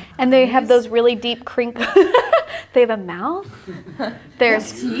noses. And they have eyes. those really deep crinkles. They have a mouth.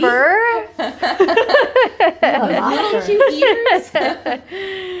 There's fur. Little cute ears.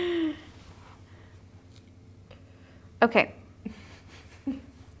 Okay.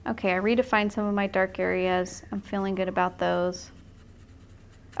 Okay, I redefined some of my dark areas. I'm feeling good about those.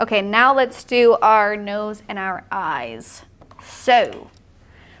 Okay, now let's do our nose and our eyes. So,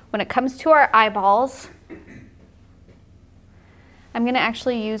 when it comes to our eyeballs, I'm going to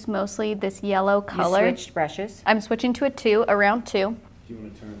actually use mostly this yellow color. You switched brushes. I'm switching to a 2, a round 2. Do you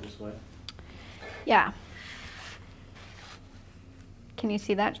want to turn it this way? Yeah. Can you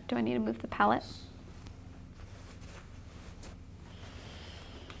see that? Do I need to move the palette?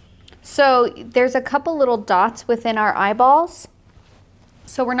 So there's a couple little dots within our eyeballs.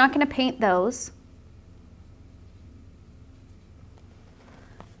 So we're not going to paint those.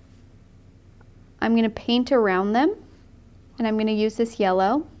 I'm going to paint around them, and I'm going to use this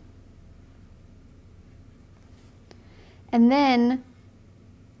yellow. And then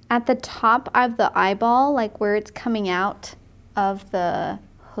at the top of the eyeball, like where it's coming out of the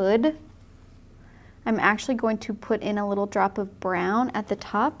hood, I'm actually going to put in a little drop of brown at the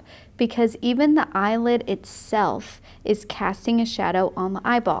top, because even the eyelid itself is casting a shadow on the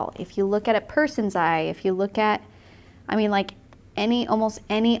eyeball. If you look at a person's eye, if you look at, I mean, like almost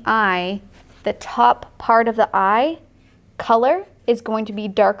any eye, the top part of the eye color is going to be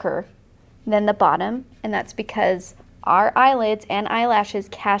darker than the bottom, and that's because our eyelids and eyelashes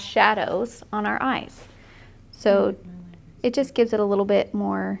cast shadows on our eyes. So it just gives it a little bit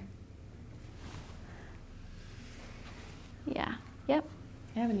more. Yeah, yep.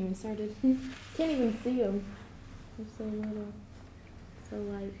 I haven't even started. Can't even see them. They're so little. So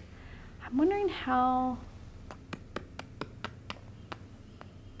light. I'm wondering how.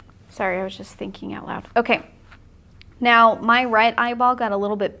 Sorry, I was just thinking out loud. Okay. Now, my right eyeball got a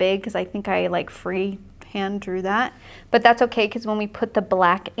little bit big because I think I like freehand drew that. But that's okay, because when we put the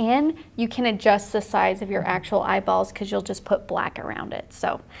black in, you can adjust the size of your actual eyeballs because you'll just put black around it.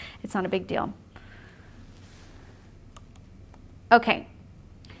 So it's not a big deal. Okay.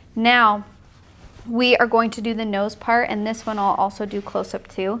 Now, we are going to do the nose part, and this one I'll also do close up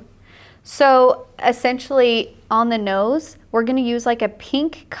too. So essentially on the nose, we're going to use like a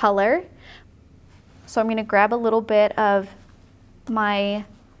pink color. So I'm going to grab a little bit of my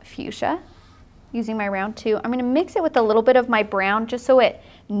fuchsia using my round 2. I'm going to mix it with a little bit of my brown just so it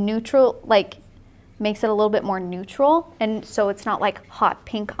makes it a little bit more neutral, and so it's not like hot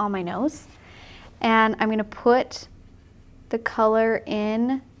pink on my nose. And I'm going to put the color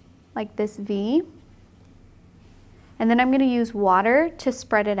in like this V. And then I'm going to use water to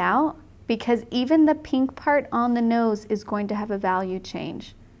spread it out, because even the pink part on the nose is going to have a value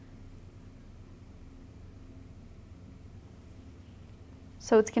change.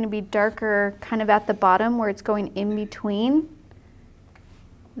 So it's going to be darker kind of at the bottom where it's going in between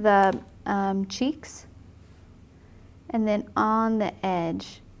the cheeks. And then on the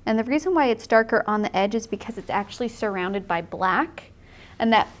edge, And the reason why it's darker on the edge is because it's actually surrounded by black.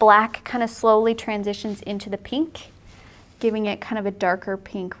 And that black kind of slowly transitions into the pink, giving it kind of a darker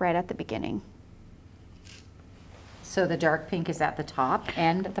pink right at the beginning. So the dark pink is at the top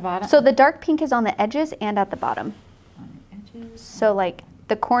and at the bottom? So the dark pink is on the edges and at the bottom. On the edges. So like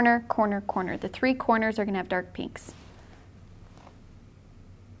the corner, corner, corner. The 3 corners are going to have dark pinks.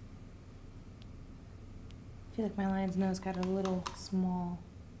 I feel like my lion's nose got a little small.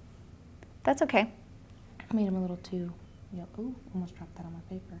 That's okay. I made him a little too. Yeah. Ooh, almost dropped that on my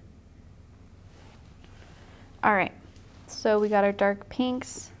paper. All right. So we got our dark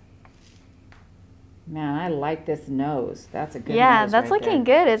pinks. Man, I like this nose. That's a good Yeah, nose that's right looking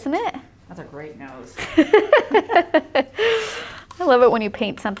there. good, isn't it? That's a great nose. I love it when you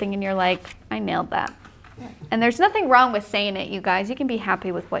paint something and you're like, I nailed that. And there's nothing wrong with saying it, you guys. You can be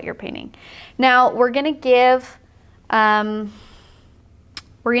happy with what you're painting. Now, we're going to give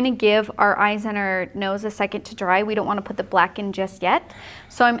our eyes and our nose a second to dry. We don't want to put the black in just yet.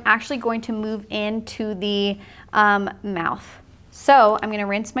 So I'm actually going to move into the mouth. So I'm going to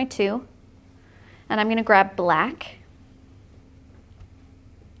rinse my 2. And I'm going to grab black.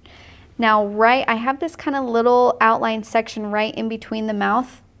 Now, I have this kind of little outline section right in between the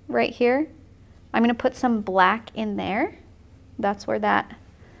mouth, right here. I'm going to put some black in there. That's where that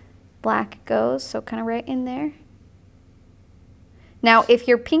black goes, so kind of right in there. Now, if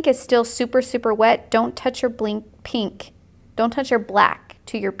your pink is still super, super wet, don't touch your pink. Don't touch your black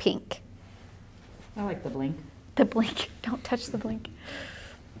to your pink. I like the blink. The blink. Don't touch the blink.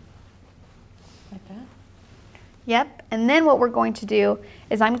 Like that? Yep, and then what we're going to do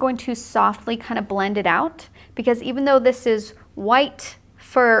is I'm going to softly kind of blend it out, because even though this is white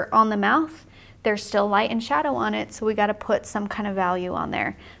fur on the mouth, there's still light and shadow on it, so we got to put some kind of value on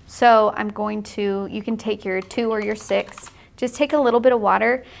there. So I'm going to, you can take your 2 or your 6, just take a little bit of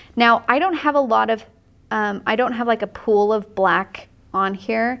water. Now, I don't have a lot of, I don't have like a pool of black on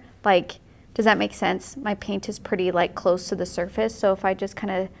here, like, does that make sense? My paint is pretty like close to the surface, so if I just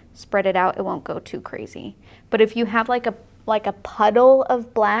kind of spread it out, it won't go too crazy. But if you have like a puddle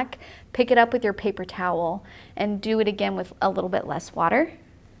of black, pick it up with your paper towel and do it again with a little bit less water.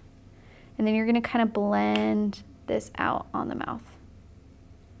 And then you're going to kind of blend this out on the mouth.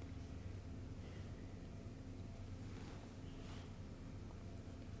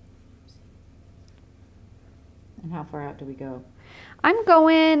 And how far out do we go? I'm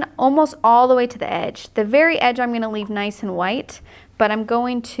going almost all the way to the edge. The very edge I'm going to leave nice and white, but I'm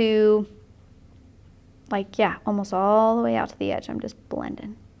going to, like, yeah, almost all the way out to the edge. I'm just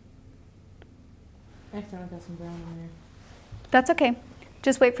blending. I accidentally got some brown in there. That's okay.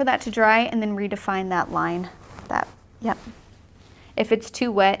 Just wait for that to dry and then redefine that line. Yep. If it's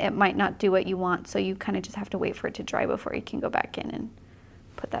too wet, it might not do what you want, so you kind of just have to wait for it to dry before you can go back in and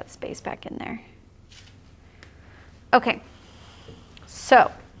put that space back in there. Okay.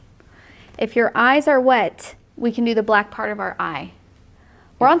 So, if your eyes are wet, we can do the black part of our eye.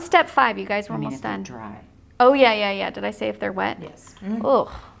 We're on step 5, you guys. We're almost if they're done. dry. Oh, yeah. Did I say if they're wet? Yes.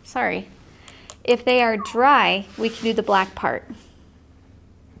 Oh, sorry. If they are dry, we can do the black part.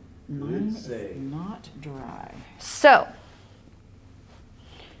 Mine is say. not dry. So,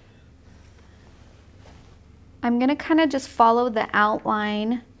 I'm going to kind of just follow the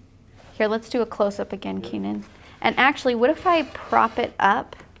outline. Here, let's do a close-up again, Keenan. And actually, what if I prop it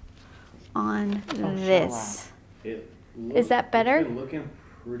up on this? Is that better? It's been looking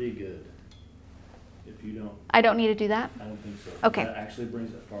pretty good. If you don't, I don't need to do that? I don't think so. Okay. That actually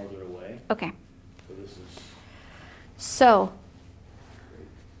brings it farther away. Okay. So this is So,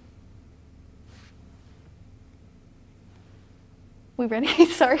 we ready?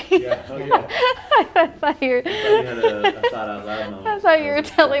 Sorry. yeah. Oh yeah. I thought you were, You had a thought out loud moment. I thought you were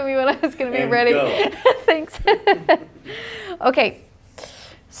telling me when I was going to be And ready. go. Thanks. Okay.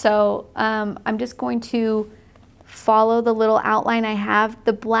 So I'm just going to follow the little outline I have.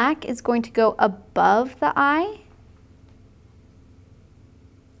 The black is going to go above the eye.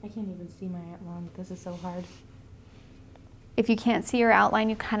 I can't even see my outline. This is so hard. If you can't see your outline,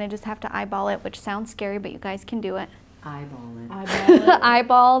 you kind of just have to eyeball it, which sounds scary, but you guys can do it. Eyeball it. Eyeball it.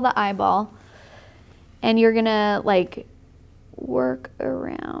 Eyeball the eyeball. And you're going to like work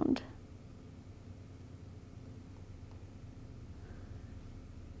around.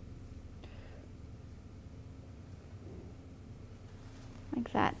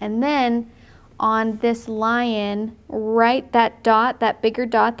 Like that. And then on this lion, right, that dot, that bigger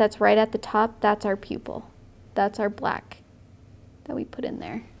dot that's right at the top, that's our pupil. That's our black that we put in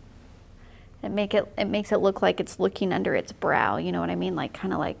there. It makes it look like it's looking under its brow, you know what I mean? Like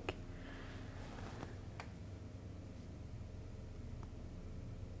kind of like.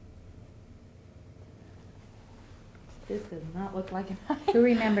 This does not look like an eye. Who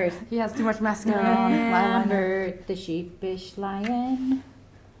remembers? He has too much mascara on. Eyeliner. Lambert, the sheepish lion.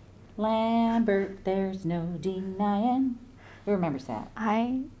 Lambert, there's no denying. Who remembers that?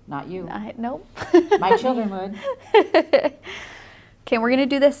 Not you. Nope. My children would. Okay, we're gonna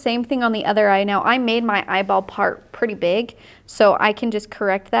do the same thing on the other eye. Now, I made my eyeball part pretty big, so I can just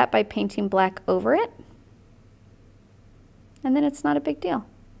correct that by painting black over it. And then it's not a big deal.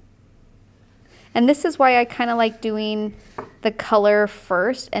 And this is why I kind of like doing the color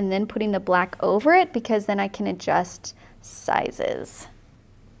first and then putting the black over it, because then I can adjust sizes.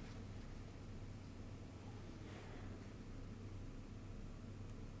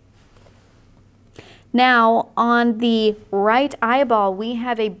 Now, on the right eyeball, we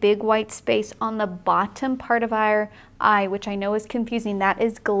have a big white space on the bottom part of our eye, which I know is confusing. That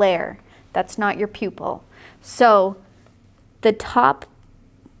is glare. That's not your pupil. So the top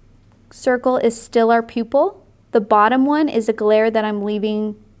circle is still our pupil. The bottom one is a glare that I'm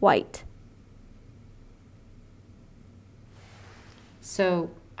leaving white.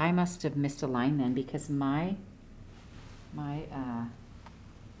 So I must have missed a line then, because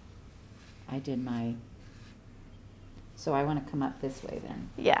so I want to come up this way then,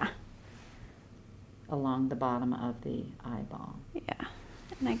 Yeah. along the bottom of the eyeball. Yeah.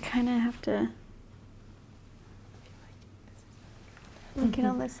 And I kind of have to look it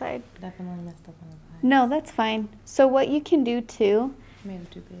on this side. Definitely messed up on his eyes. No, that's fine. So what you can do too Made him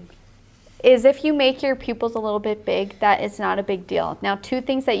too big. is if you make your pupils a little bit big, that is not a big deal. Now, two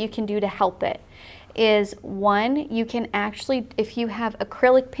things that you can do to help it is, one, you can actually, if you have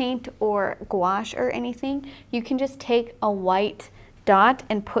acrylic paint or gouache or anything, you can just take a white dot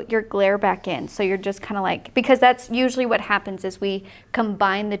and put your glare back in. So you're just kind of like, because that's usually what happens is we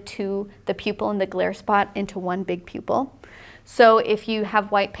combine the two, the pupil and the glare spot, into one big pupil. So if you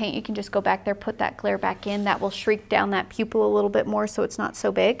have white paint, you can just go back there, put that glare back in. That will shrink down that pupil a little bit more so it's not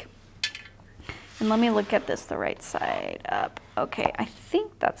so big. And let me look at this the right side up. Okay, I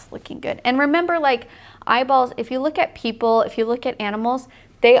think that's looking good. And remember, like eyeballs, if you look at people, if you look at animals,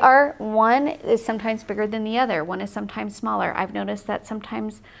 they are, one is sometimes bigger than the other. One is sometimes smaller. I've noticed that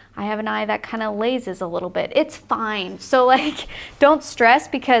sometimes I have an eye that kind of lazes a little bit. It's fine. So like, don't stress,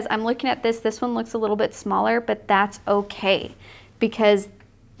 because I'm looking at this one looks a little bit smaller, but that's okay, because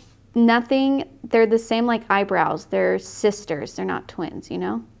they're the same like eyebrows. They're sisters, they're not twins, you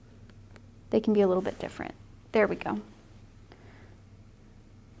know? They can be a little bit different. There we go.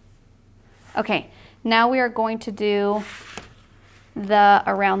 Okay, now we are going to do the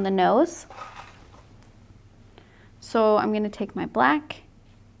around the nose. So I'm going to take my black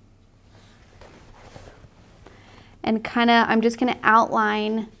and I'm just going to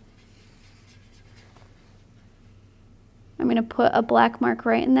outline. I'm going to put a black mark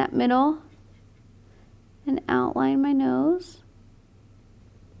right in that middle and outline my nose.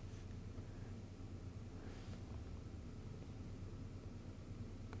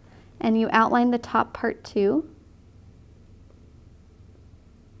 And you outline the top part too,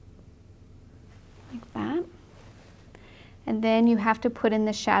 like that. And then you have to put in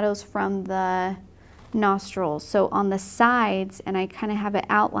the shadows from the nostrils. So on the sides, and I kind of have it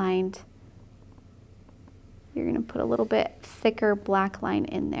outlined, you're going to put a little bit thicker black line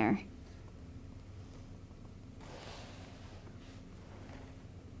in there.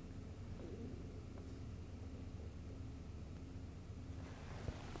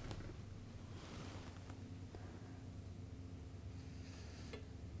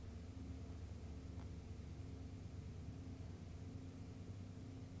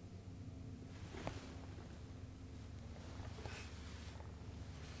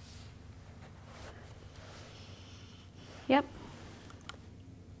 Yep.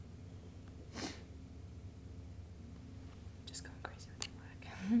 Just going crazy with the black.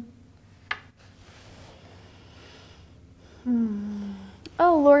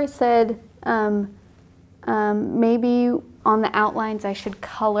 Oh, Lori said maybe on the outlines I should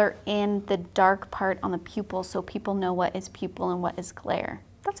color in the dark part on the pupil so people know what is pupil and what is glare.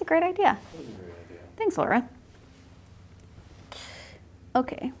 That's a great idea. That was a great idea. Thanks, Laura.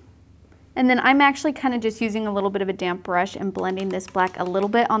 Okay. And then I'm actually kind of just using a little bit of a damp brush and blending this black a little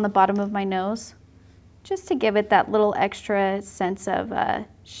bit on the bottom of my nose, just to give it that little extra sense of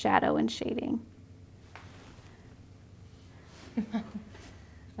shadow and shading.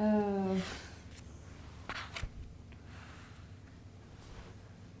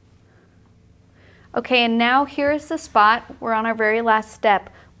 Okay, and now here's the spot. We're on our very last step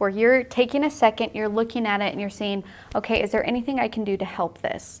where you're taking a second, you're looking at it and you're saying, okay, is there anything I can do to help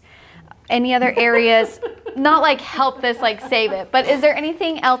this? any other areas, not like help this, like save it, but is there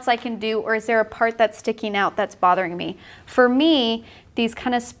anything else I can do, or is there a part that's sticking out that's bothering me? For me, these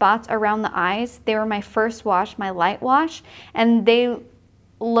kind of spots around the eyes, they were my first wash, my light wash, and they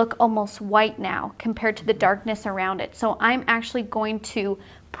look almost white now compared to the darkness around it. So I'm actually going to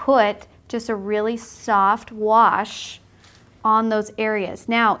put just a really soft wash on those areas.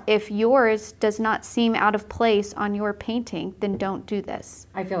 Now, if yours does not seem out of place on your painting, then don't do this.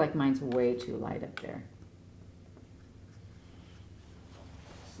 I feel like mine's way too light up there.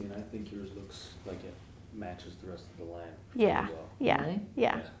 See, and I think yours looks like it matches the rest of the line. pretty Yeah, well. yeah, Really?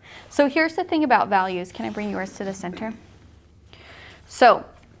 yeah. So here's the thing about values. Can I bring yours to the center? So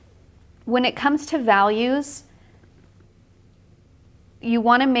when it comes to values, you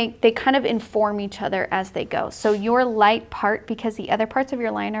want to make, they kind of inform each other as they go. So your light part, because the other parts of your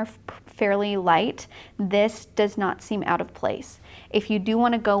line are fairly light, this does not seem out of place. If you do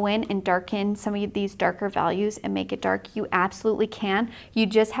want to go in and darken some of these darker values and make it dark, you absolutely can. You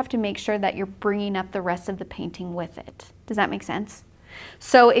just have to make sure that you're bringing up the rest of the painting with it. Does that make sense?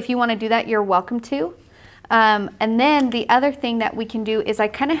 So if you want to do that, you're welcome to. And then the other thing that we can do is I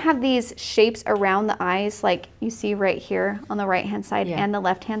kind of have these shapes around the eyes, like you see right here on the right hand side and the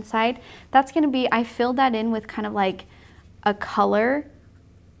left hand side. That's going to be, I filled that in with kind of like a color.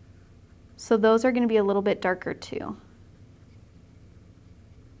 So those are going to be a little bit darker too.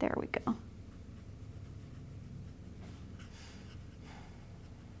 There we go.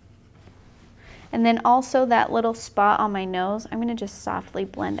 And then also that little spot on my nose, I'm going to just softly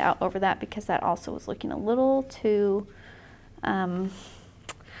blend out over that because that also was looking a little too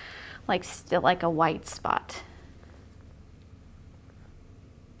like still like a white spot.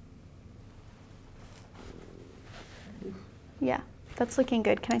 Yeah, that's looking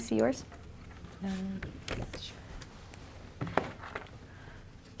good. Can I see yours?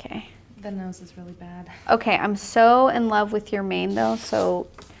 Okay. The nose is really bad. Okay, I'm so in love with your mane though, so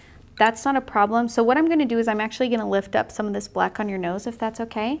that's not a problem. So what I'm going to do is I'm actually going to lift up some of this black on your nose, if that's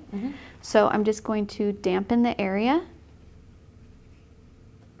okay. Mm-hmm. So I'm just going to dampen the area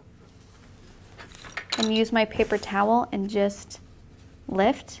and use my paper towel and just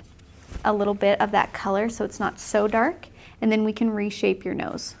lift a little bit of that color so it's not so dark, and then we can reshape your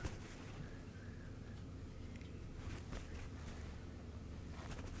nose.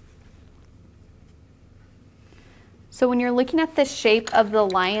 So when you're looking at the shape of the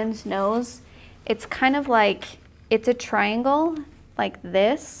lion's nose, it's kind of like, it's a triangle like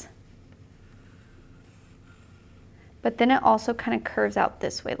this, but then it also kind of curves out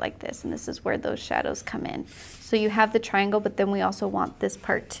this way like this, and this is where those shadows come in. So you have the triangle, but then we also want this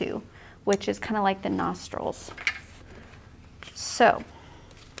part too, which is kind of like the nostrils. So,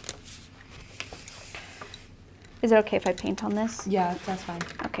 is it okay if I paint on this? Yeah, that's fine.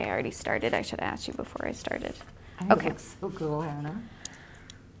 Okay, I already started. I should have asked you before I started. Okay. It looks so cool, Hannah.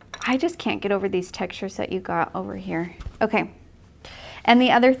 I just can't get over these textures that you got over here. Okay. And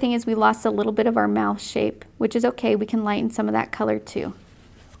the other thing is we lost a little bit of our mouth shape, which is okay. We can lighten some of that color too.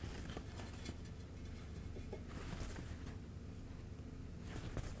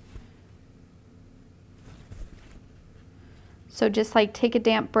 So just like take a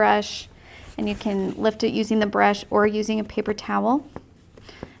damp brush and you can lift it using the brush or using a paper towel.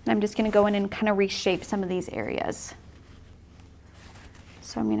 And I'm just going to go in and kind of reshape some of these areas.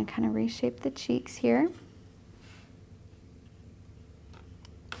 So I'm going to kind of reshape the cheeks here.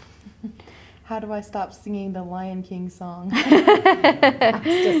 How do I stop singing the Lion King song? I'm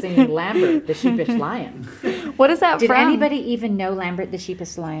still singing Lambert, the sheepish lion. What is that Did from? anybody even know Lambert, the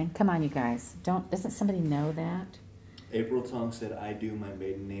sheepish lion? Come on, you guys. Doesn't somebody know that? April Tong said, "I do. My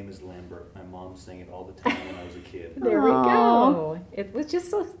maiden name is Lambert. My mom sang it all the time when I was a kid." There we go. It was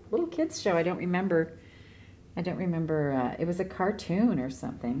just a little kids show. I don't remember. It was a cartoon or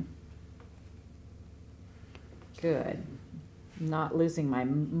something. Good. Not losing my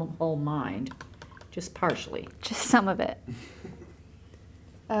whole mind, just partially. Just some of it.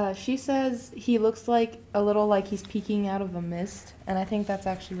 She says he looks like a little like he's peeking out of a mist, and I think that's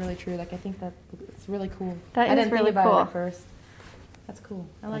actually really true. Like I think that it's really cool. That I is didn't really think about cool. it at first. That's cool.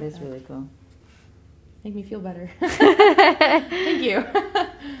 I like that. That is really cool. Make me feel better. Thank you.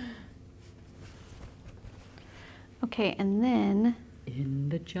 Okay, and then In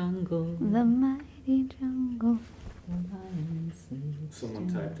the jungle. the mighty jungle. The lion sleeps Someone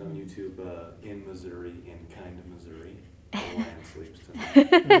tonight. typed on YouTube, in Missouri, in kind of Missouri, the lion sleeps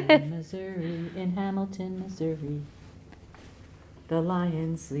tonight. In Missouri, in Hamilton, Missouri, the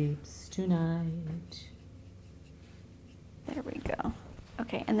lion sleeps tonight. There we go.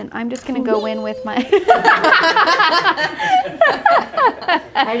 Okay, and then I'm just gonna go in with my.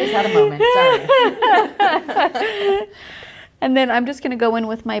 I just had a moment, sorry. And then I'm just gonna go in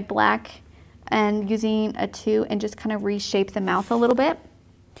with my black and using a 2 and just kind of reshape the mouth a little bit.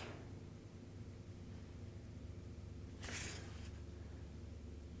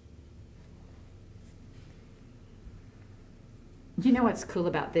 You know what's cool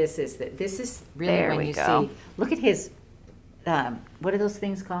about this is that this is really There when we you go. see, look at his, what are those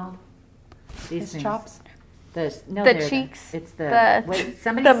things called? These His things. chops. No, The they're cheeks, It's the, the- wait,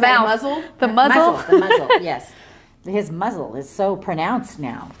 somebody the say mouth. Muzzle? The muzzle. The muzzle, yes. His muzzle is so pronounced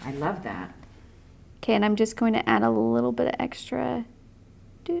now. I love that. Okay, and I'm just going to add a little bit of extra.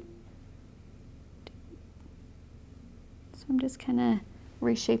 Doot. So I'm just kind of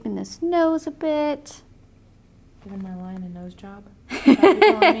reshaping this nose a bit. Giving my line a nose job. Is that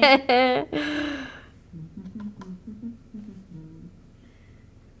what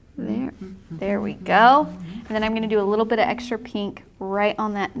you're telling me? There we go. And then I'm going to do a little bit of extra pink right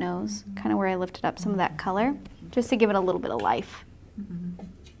on that nose, kind of where I lifted up some of that color, just to give it a little bit of life.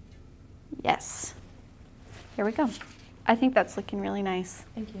 Yes. There we go. I think that's looking really nice.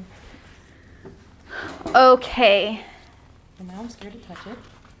 Thank you. Okay. And now I'm scared to touch it.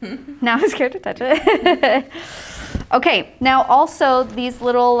 Now I'm scared to touch it. Okay, now also these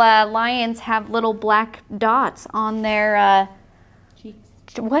little lions have little black dots on their, Cheeks.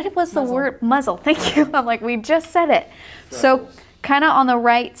 what was the Muzzle. word? Muzzle. Thank you. I'm like, we just said it. So Freckles. kind of on the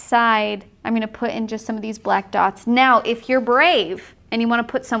right side, I'm going to put in just some of these black dots. Now, if you're brave and you want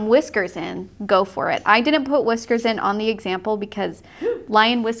to put some whiskers in, go for it. I didn't put whiskers in on the example because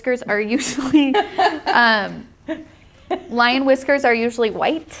lion whiskers are usually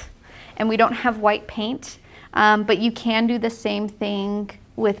white, and we don't have white paint. But you can do the same thing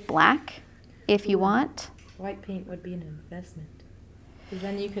with black if you want. White paint would be an investment. Because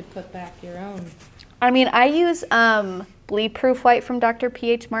then you could put back your own. I mean, I use bleed proof white from Dr.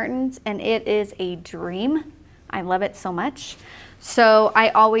 P.H. Martin's, and it is a dream. I love it so much. So I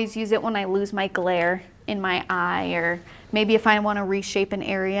always use it when I lose my glare in my eye, or maybe if I want to reshape an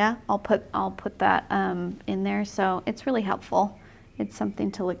area, I'll put that in there. So it's really helpful. It's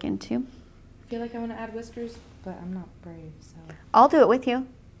something to look into. I feel like I want to add whiskers, but I'm not brave, so. I'll do it with you.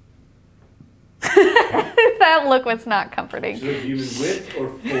 That look was not comforting. Should I use with or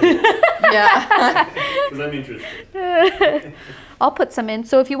for? Yeah. Because I'm interested. I'll put some in.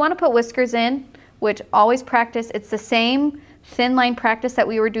 So if you want to put whiskers in, which always practice, it's the same thin line practice that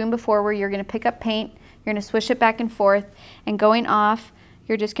we were doing before, where you're going to pick up paint, you're going to swish it back and forth, and going off,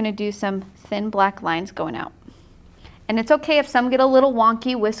 you're just going to do some thin black lines going out. And it's okay if some get a little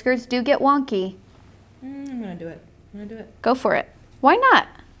wonky. Whiskers do get wonky. I'm going to do it. I'm going to do it. Go for it. Why not?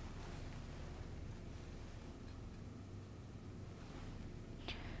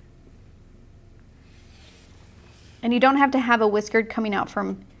 And you don't have to have a whisker coming out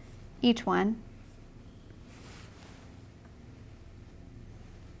from each one.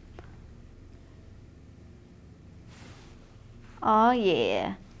 Oh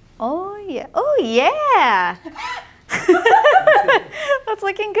yeah. Oh yeah. Oh yeah. That's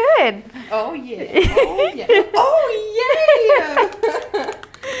looking good. Oh, yeah. Oh, yeah. Oh, yeah.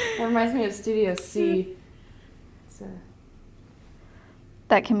 That reminds me of Studio C. It's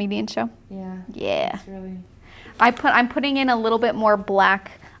That comedian show. yeah. Yeah. It's really. I'm putting in a little bit more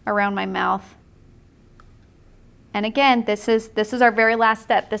black around my mouth. And again, this is our very last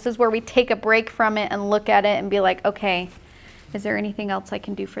step. This is where we take a break from it and look at it and be like, okay, is there anything else I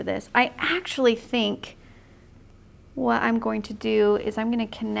can do for this? I actually think what I'm going to do is I'm going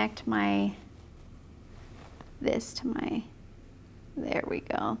to connect this to my, there we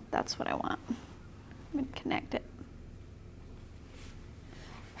go. That's what I want. I'm going to connect it.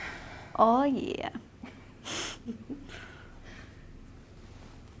 Oh yeah.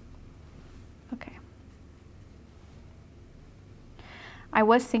 Okay. I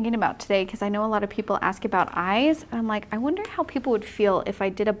was thinking about today, because I know a lot of people ask about eyes. And I'm like, I wonder how people would feel if I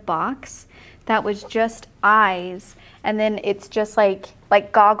did a box that was just eyes, and then it's just like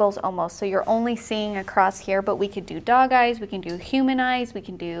goggles almost. So you're only seeing across here, but we could do dog eyes, we can do human eyes, we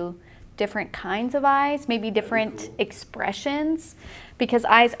can do different kinds of eyes, maybe different expressions, because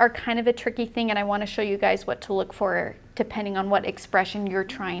eyes are kind of a tricky thing, and I want to show you guys what to look for depending on what expression you're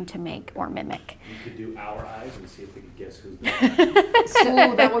trying to make or mimic. You could do our eyes and see if we could guess who's the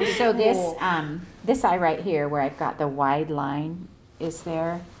So, that would be so this, cool. this eye right here, where I've got the wide line, is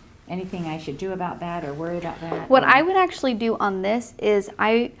there anything I should do about that or worry about that? What or- I would actually do on this is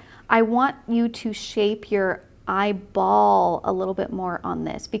I want you to shape your eyeball a little bit more on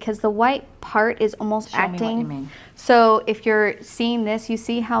this because the white part is almost Show me acting. what you mean. So if you're seeing this, you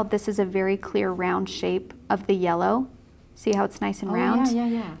see how this is a very clear round shape of the yellow. See how it's nice and round?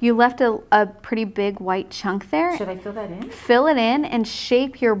 Yeah. You left a pretty big white chunk there. Should I fill that in? Fill it in and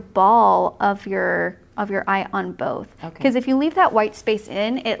shape your ball of your eye on both. Okay. Because if you leave that white space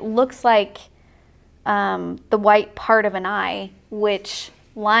in, it looks like the white part of an eye, which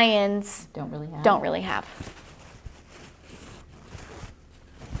lions Don't really have. don't really have.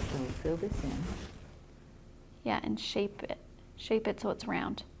 So we fill this in. Yeah, and shape it. Shape it so it's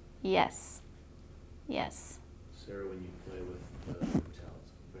round. Yes. Yes. Sarah, when you play with the hotel,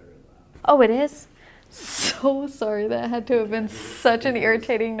 it's very loud. Oh, it is? So sorry. That had to have been such an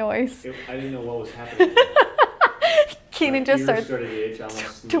irritating noise. I didn't know what was happening. Keenan My just ears started started to itch, I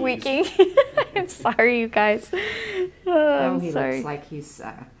almost sneezed. tweaking. I'm sorry, you guys. I'm he sorry. looks like he's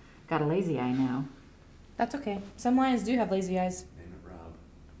got a lazy eye now. That's okay. Some lions do have lazy eyes. Name it Rob.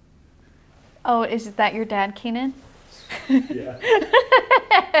 Oh, is that your dad, Keenan? Yeah.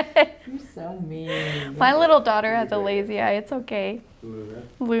 You're so mean. My little daughter has a lazy eye. It's okay. Luna.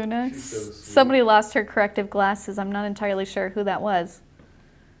 Luna. She's so sweet. Somebody lost her corrective glasses. I'm not entirely sure who that was.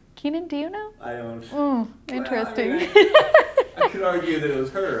 Keenan, do you know? I don't. Interesting. Well, I could argue that it was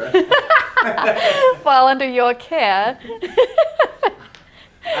her. Fall under your care.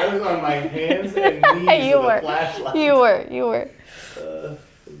 I was on my hands and knees You with were. a flashlight. You were. I have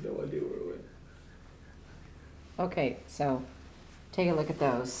no idea where it went. Okay, so take a look at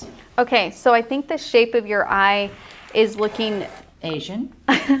those. Okay, so I think the shape of your eye is looking Asian.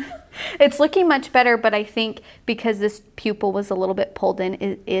 it's looking much better, but I think because this pupil was a little bit pulled in,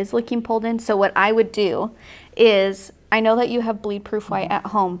 it is looking pulled in. So what I would do is, I know that you have bleed proof white at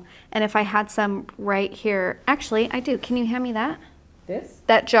home, and if I had some right here, actually I do. Can you hand me that? This?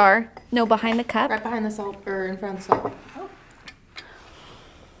 That jar? No, behind the cup. Right behind the salt, or in front of the salt.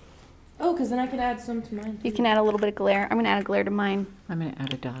 Oh, because then I can add some to mine. You can add a little bit of glare. I'm gonna add a glare to mine. I'm going to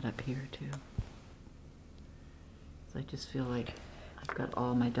add a dot up here too. So I just feel like I've got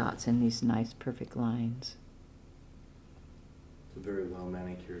all my dots in these nice perfect lines. It's a very well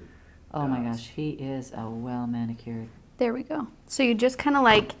manicured. Oh my dots. gosh, he is a well manicured. There we go. So you just kind of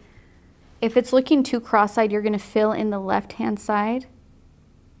like, if it's looking too cross-eyed, you're gonna fill in the left-hand side.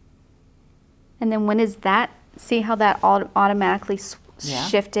 And then when is that, see how that automatically Yeah.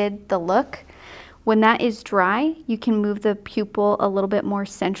 shifted the look? When that is dry, you can move the pupil a little bit more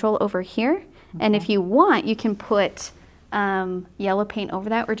central over here. And if you want, you can put yellow paint over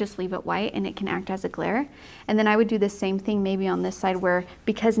that or just leave it white and it can act as a glare. And then I would do the same thing maybe on this side where,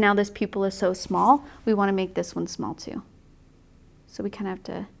 because now this pupil is so small, we want to make this one small too. So we kind of have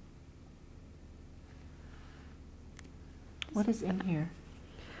to. What is in here?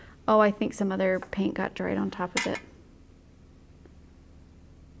 Oh, I think some other paint got dried on top of it.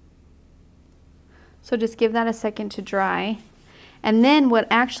 So just give that a second to dry. And then what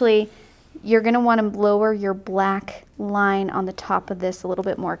actually, you're gonna wanna lower your black line on the top of this a little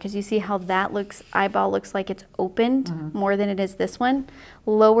bit more, because you see how that eyeball looks like it's opened more than it is this one.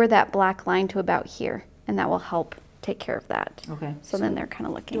 Lower that black line to about here, and that will help take care of that. Okay. So then they're kind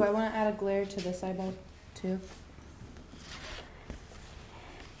of looking. Do I want to add a glare to this eyeball too?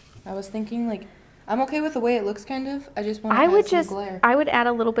 I was thinking like, I'm okay with the way it looks kind of. I just want to add some glare. I would add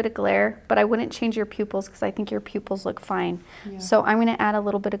a little bit of glare, but I wouldn't change your pupils because I think your pupils look fine. Yeah. So I'm going to add a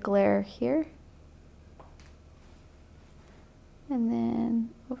little bit of glare here. And then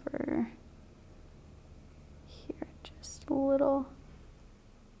over here, just a little.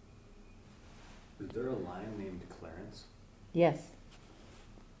 Is there a lion named Clarence? Yes.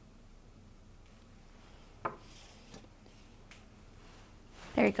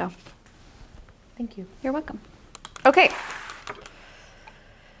 There you go. Thank you. You're welcome. Okay.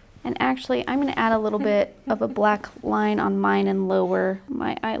 And actually, I'm going to add a little bit of a black line on mine and lower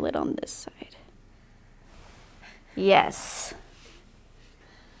my eyelid on this side. Yes.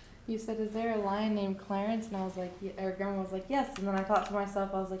 You said, is there a lion named Clarence? And I was like, yeah, or Grandma was like, yes. And then I thought to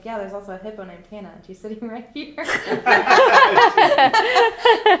myself, I was like, yeah, there's also a hippo named Hannah. And she's sitting right here.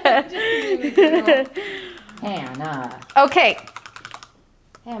 Hannah. Okay.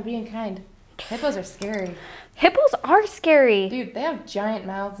 Hey, I'm being kind. Hippos are scary. Hippos are scary. Dude, they have giant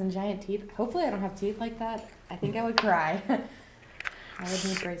mouths and giant teeth. Hopefully I don't have teeth like that. I think I would cry. I would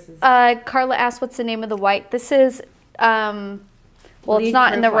need braces. Carla asked, what's the name of the white? This is, well, it's Bleed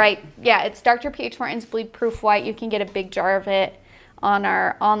not in the Proof right. Yeah, it's Dr. P.H. Martin's Bleed Proof White. You can get a big jar of it on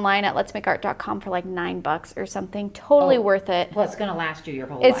our online at letsmakeart.com for like $9 or something. Totally Oh. worth it. Well, it's going to last you your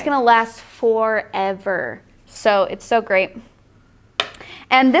whole life. It's going to last forever. So it's so great.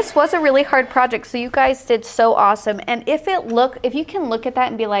 And this was a really hard project, so you guys did so awesome. And if you can look at that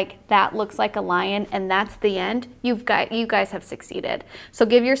and be like, that looks like a lion and that's the end, you guys have succeeded. So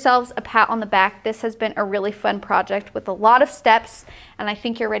give yourselves a pat on the back. This has been a really fun project with a lot of steps, and I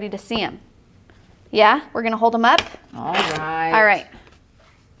think you're ready to see them. Yeah, we're gonna hold them up. All right. All right.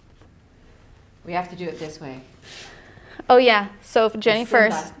 We have to do it this way. Oh yeah, so Jenny Simba.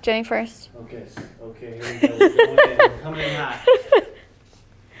 first. Jenny first. Okay, okay, here we go. We're going in. We're coming in hot.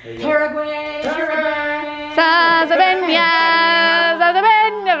 There you go. Paraguay, Paraguay. Sazabenya,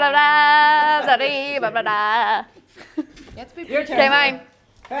 Sazabenya, blah, blah, zari, blah, blah, blah. Let's be Okay, mine.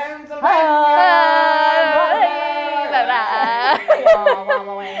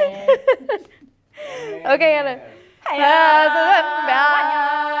 Okay, Anna.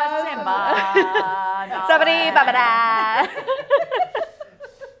 Somebody, ba, ba, da.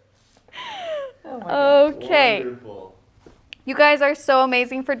 Okay. Wonderful. You guys are so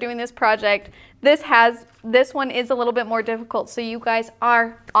amazing for doing this project. This one is a little bit more difficult, so you guys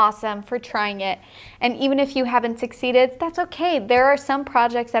are awesome for trying it. And even if you haven't succeeded, that's okay. There are some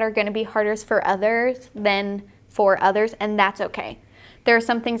projects that are going to be harder for others than for others, and that's okay. There are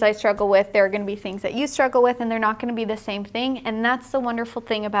some things I struggle with. There are going to be things that you struggle with, and they're not going to be the same thing. And that's the wonderful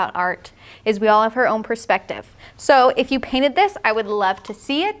thing about art, is we all have our own perspective. So if you painted this, I would love to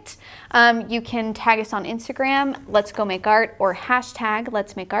see it. You can tag us on Instagram, Let's Go Make Art, or hashtag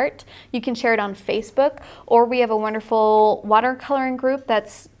Let's Make Art. You can share it on Facebook, or we have a wonderful watercoloring group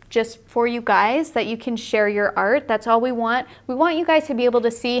that's just for you guys, that you can share your art. That's all we want. We want you guys to be able to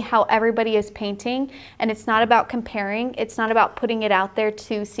see how everybody is painting, and it's not about comparing. It's not about putting it out there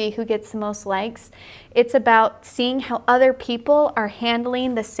to see who gets the most likes. It's about seeing how other people are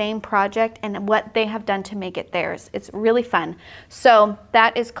handling the same project and what they have done to make it theirs. It's really fun. So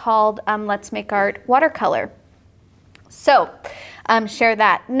that is called Let's Make Art Watercolor. So share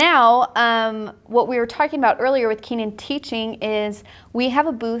that. Now, what we were talking about earlier with Keenan teaching is we have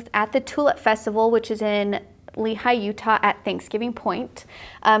a booth at the Tulip Festival, which is in Lehi, Utah at Thanksgiving Point.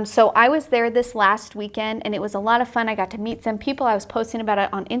 So I was there this last weekend, and it was a lot of fun. I got to meet some people. I was posting about it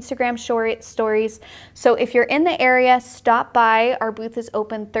on Instagram stories. So if you're in the area, stop by. Our booth is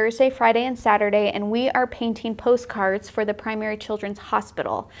open Thursday, Friday, and Saturday, and we are painting postcards for the Primary Children's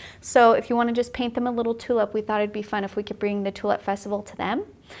Hospital. So if you want to just paint them a little tulip, we thought it'd be fun if we could bring the Tulip Festival to them.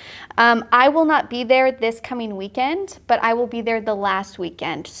 I will not be there this coming weekend, but I will be there the last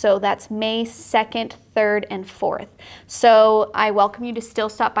weekend. So that's May 2nd, 3rd, and 4th. So I welcome you to still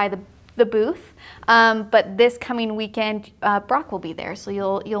stop by the booth. But this coming weekend, Brock will be there. So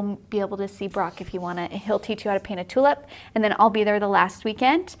you'll be able to see Brock if you want to. He'll teach you how to paint a tulip. And then I'll be there the last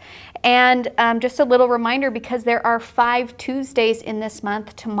weekend. And just a little reminder, because there are 5 Tuesdays in this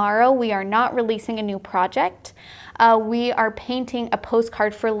month, tomorrow we are not releasing a new project. We are painting a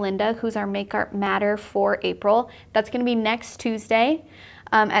postcard for Linda, who's our Make Art Matter for April. That's going to be next Tuesday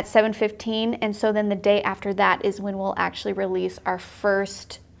at 7:15. And so then the day after that is when we'll actually release our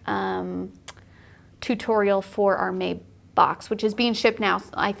first tutorial for our May box, which is being shipped now.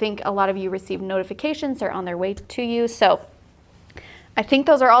 I think a lot of you received notifications. They're on their way to you. So I think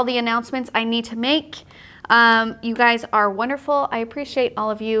those are all the announcements I need to make. You guys are wonderful. I appreciate all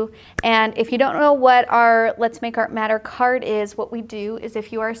of you. And if you don't know what our Let's Make Art Matter card is, what we do is,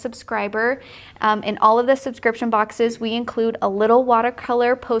 if you are a subscriber, in all of the subscription boxes, we include a little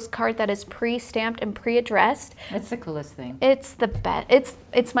watercolor postcard that is pre-stamped and pre-addressed. That's the coolest thing. It's the best.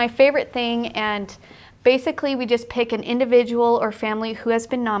 It's my favorite thing. And basically, we just pick an individual or family who has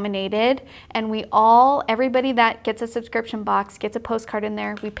been nominated, and everybody that gets a subscription box gets a postcard in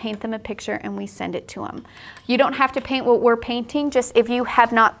there. We paint them a picture and we send it to them. You don't have to paint what we're painting. Just if you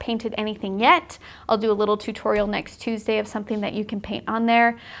have not painted anything yet, I'll do a little tutorial next Tuesday of something that you can paint on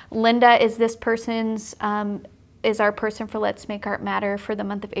there. Linda is this person's is our person for Let's Make Art Matter for the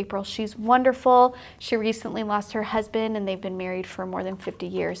month of April. She's wonderful. She recently lost her husband, and they've been married for more than 50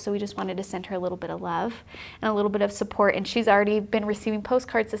 years. So we just wanted to send her a little bit of love and a little bit of support. And she's already been receiving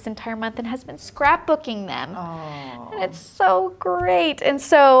postcards this entire month and has been scrapbooking them. Oh. And it's so great. And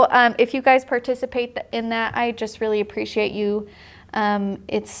so if you guys participate in that, I just really appreciate you.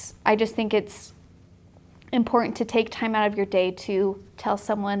 I just think it's important to take time out of your day to tell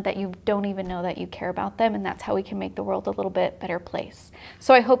someone that you don't even know that you care about them, and that's how we can make the world a little bit better place.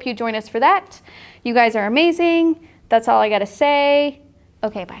 So I hope you join us for that. You guys are amazing. That's all I gotta say.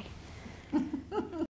 Okay, bye.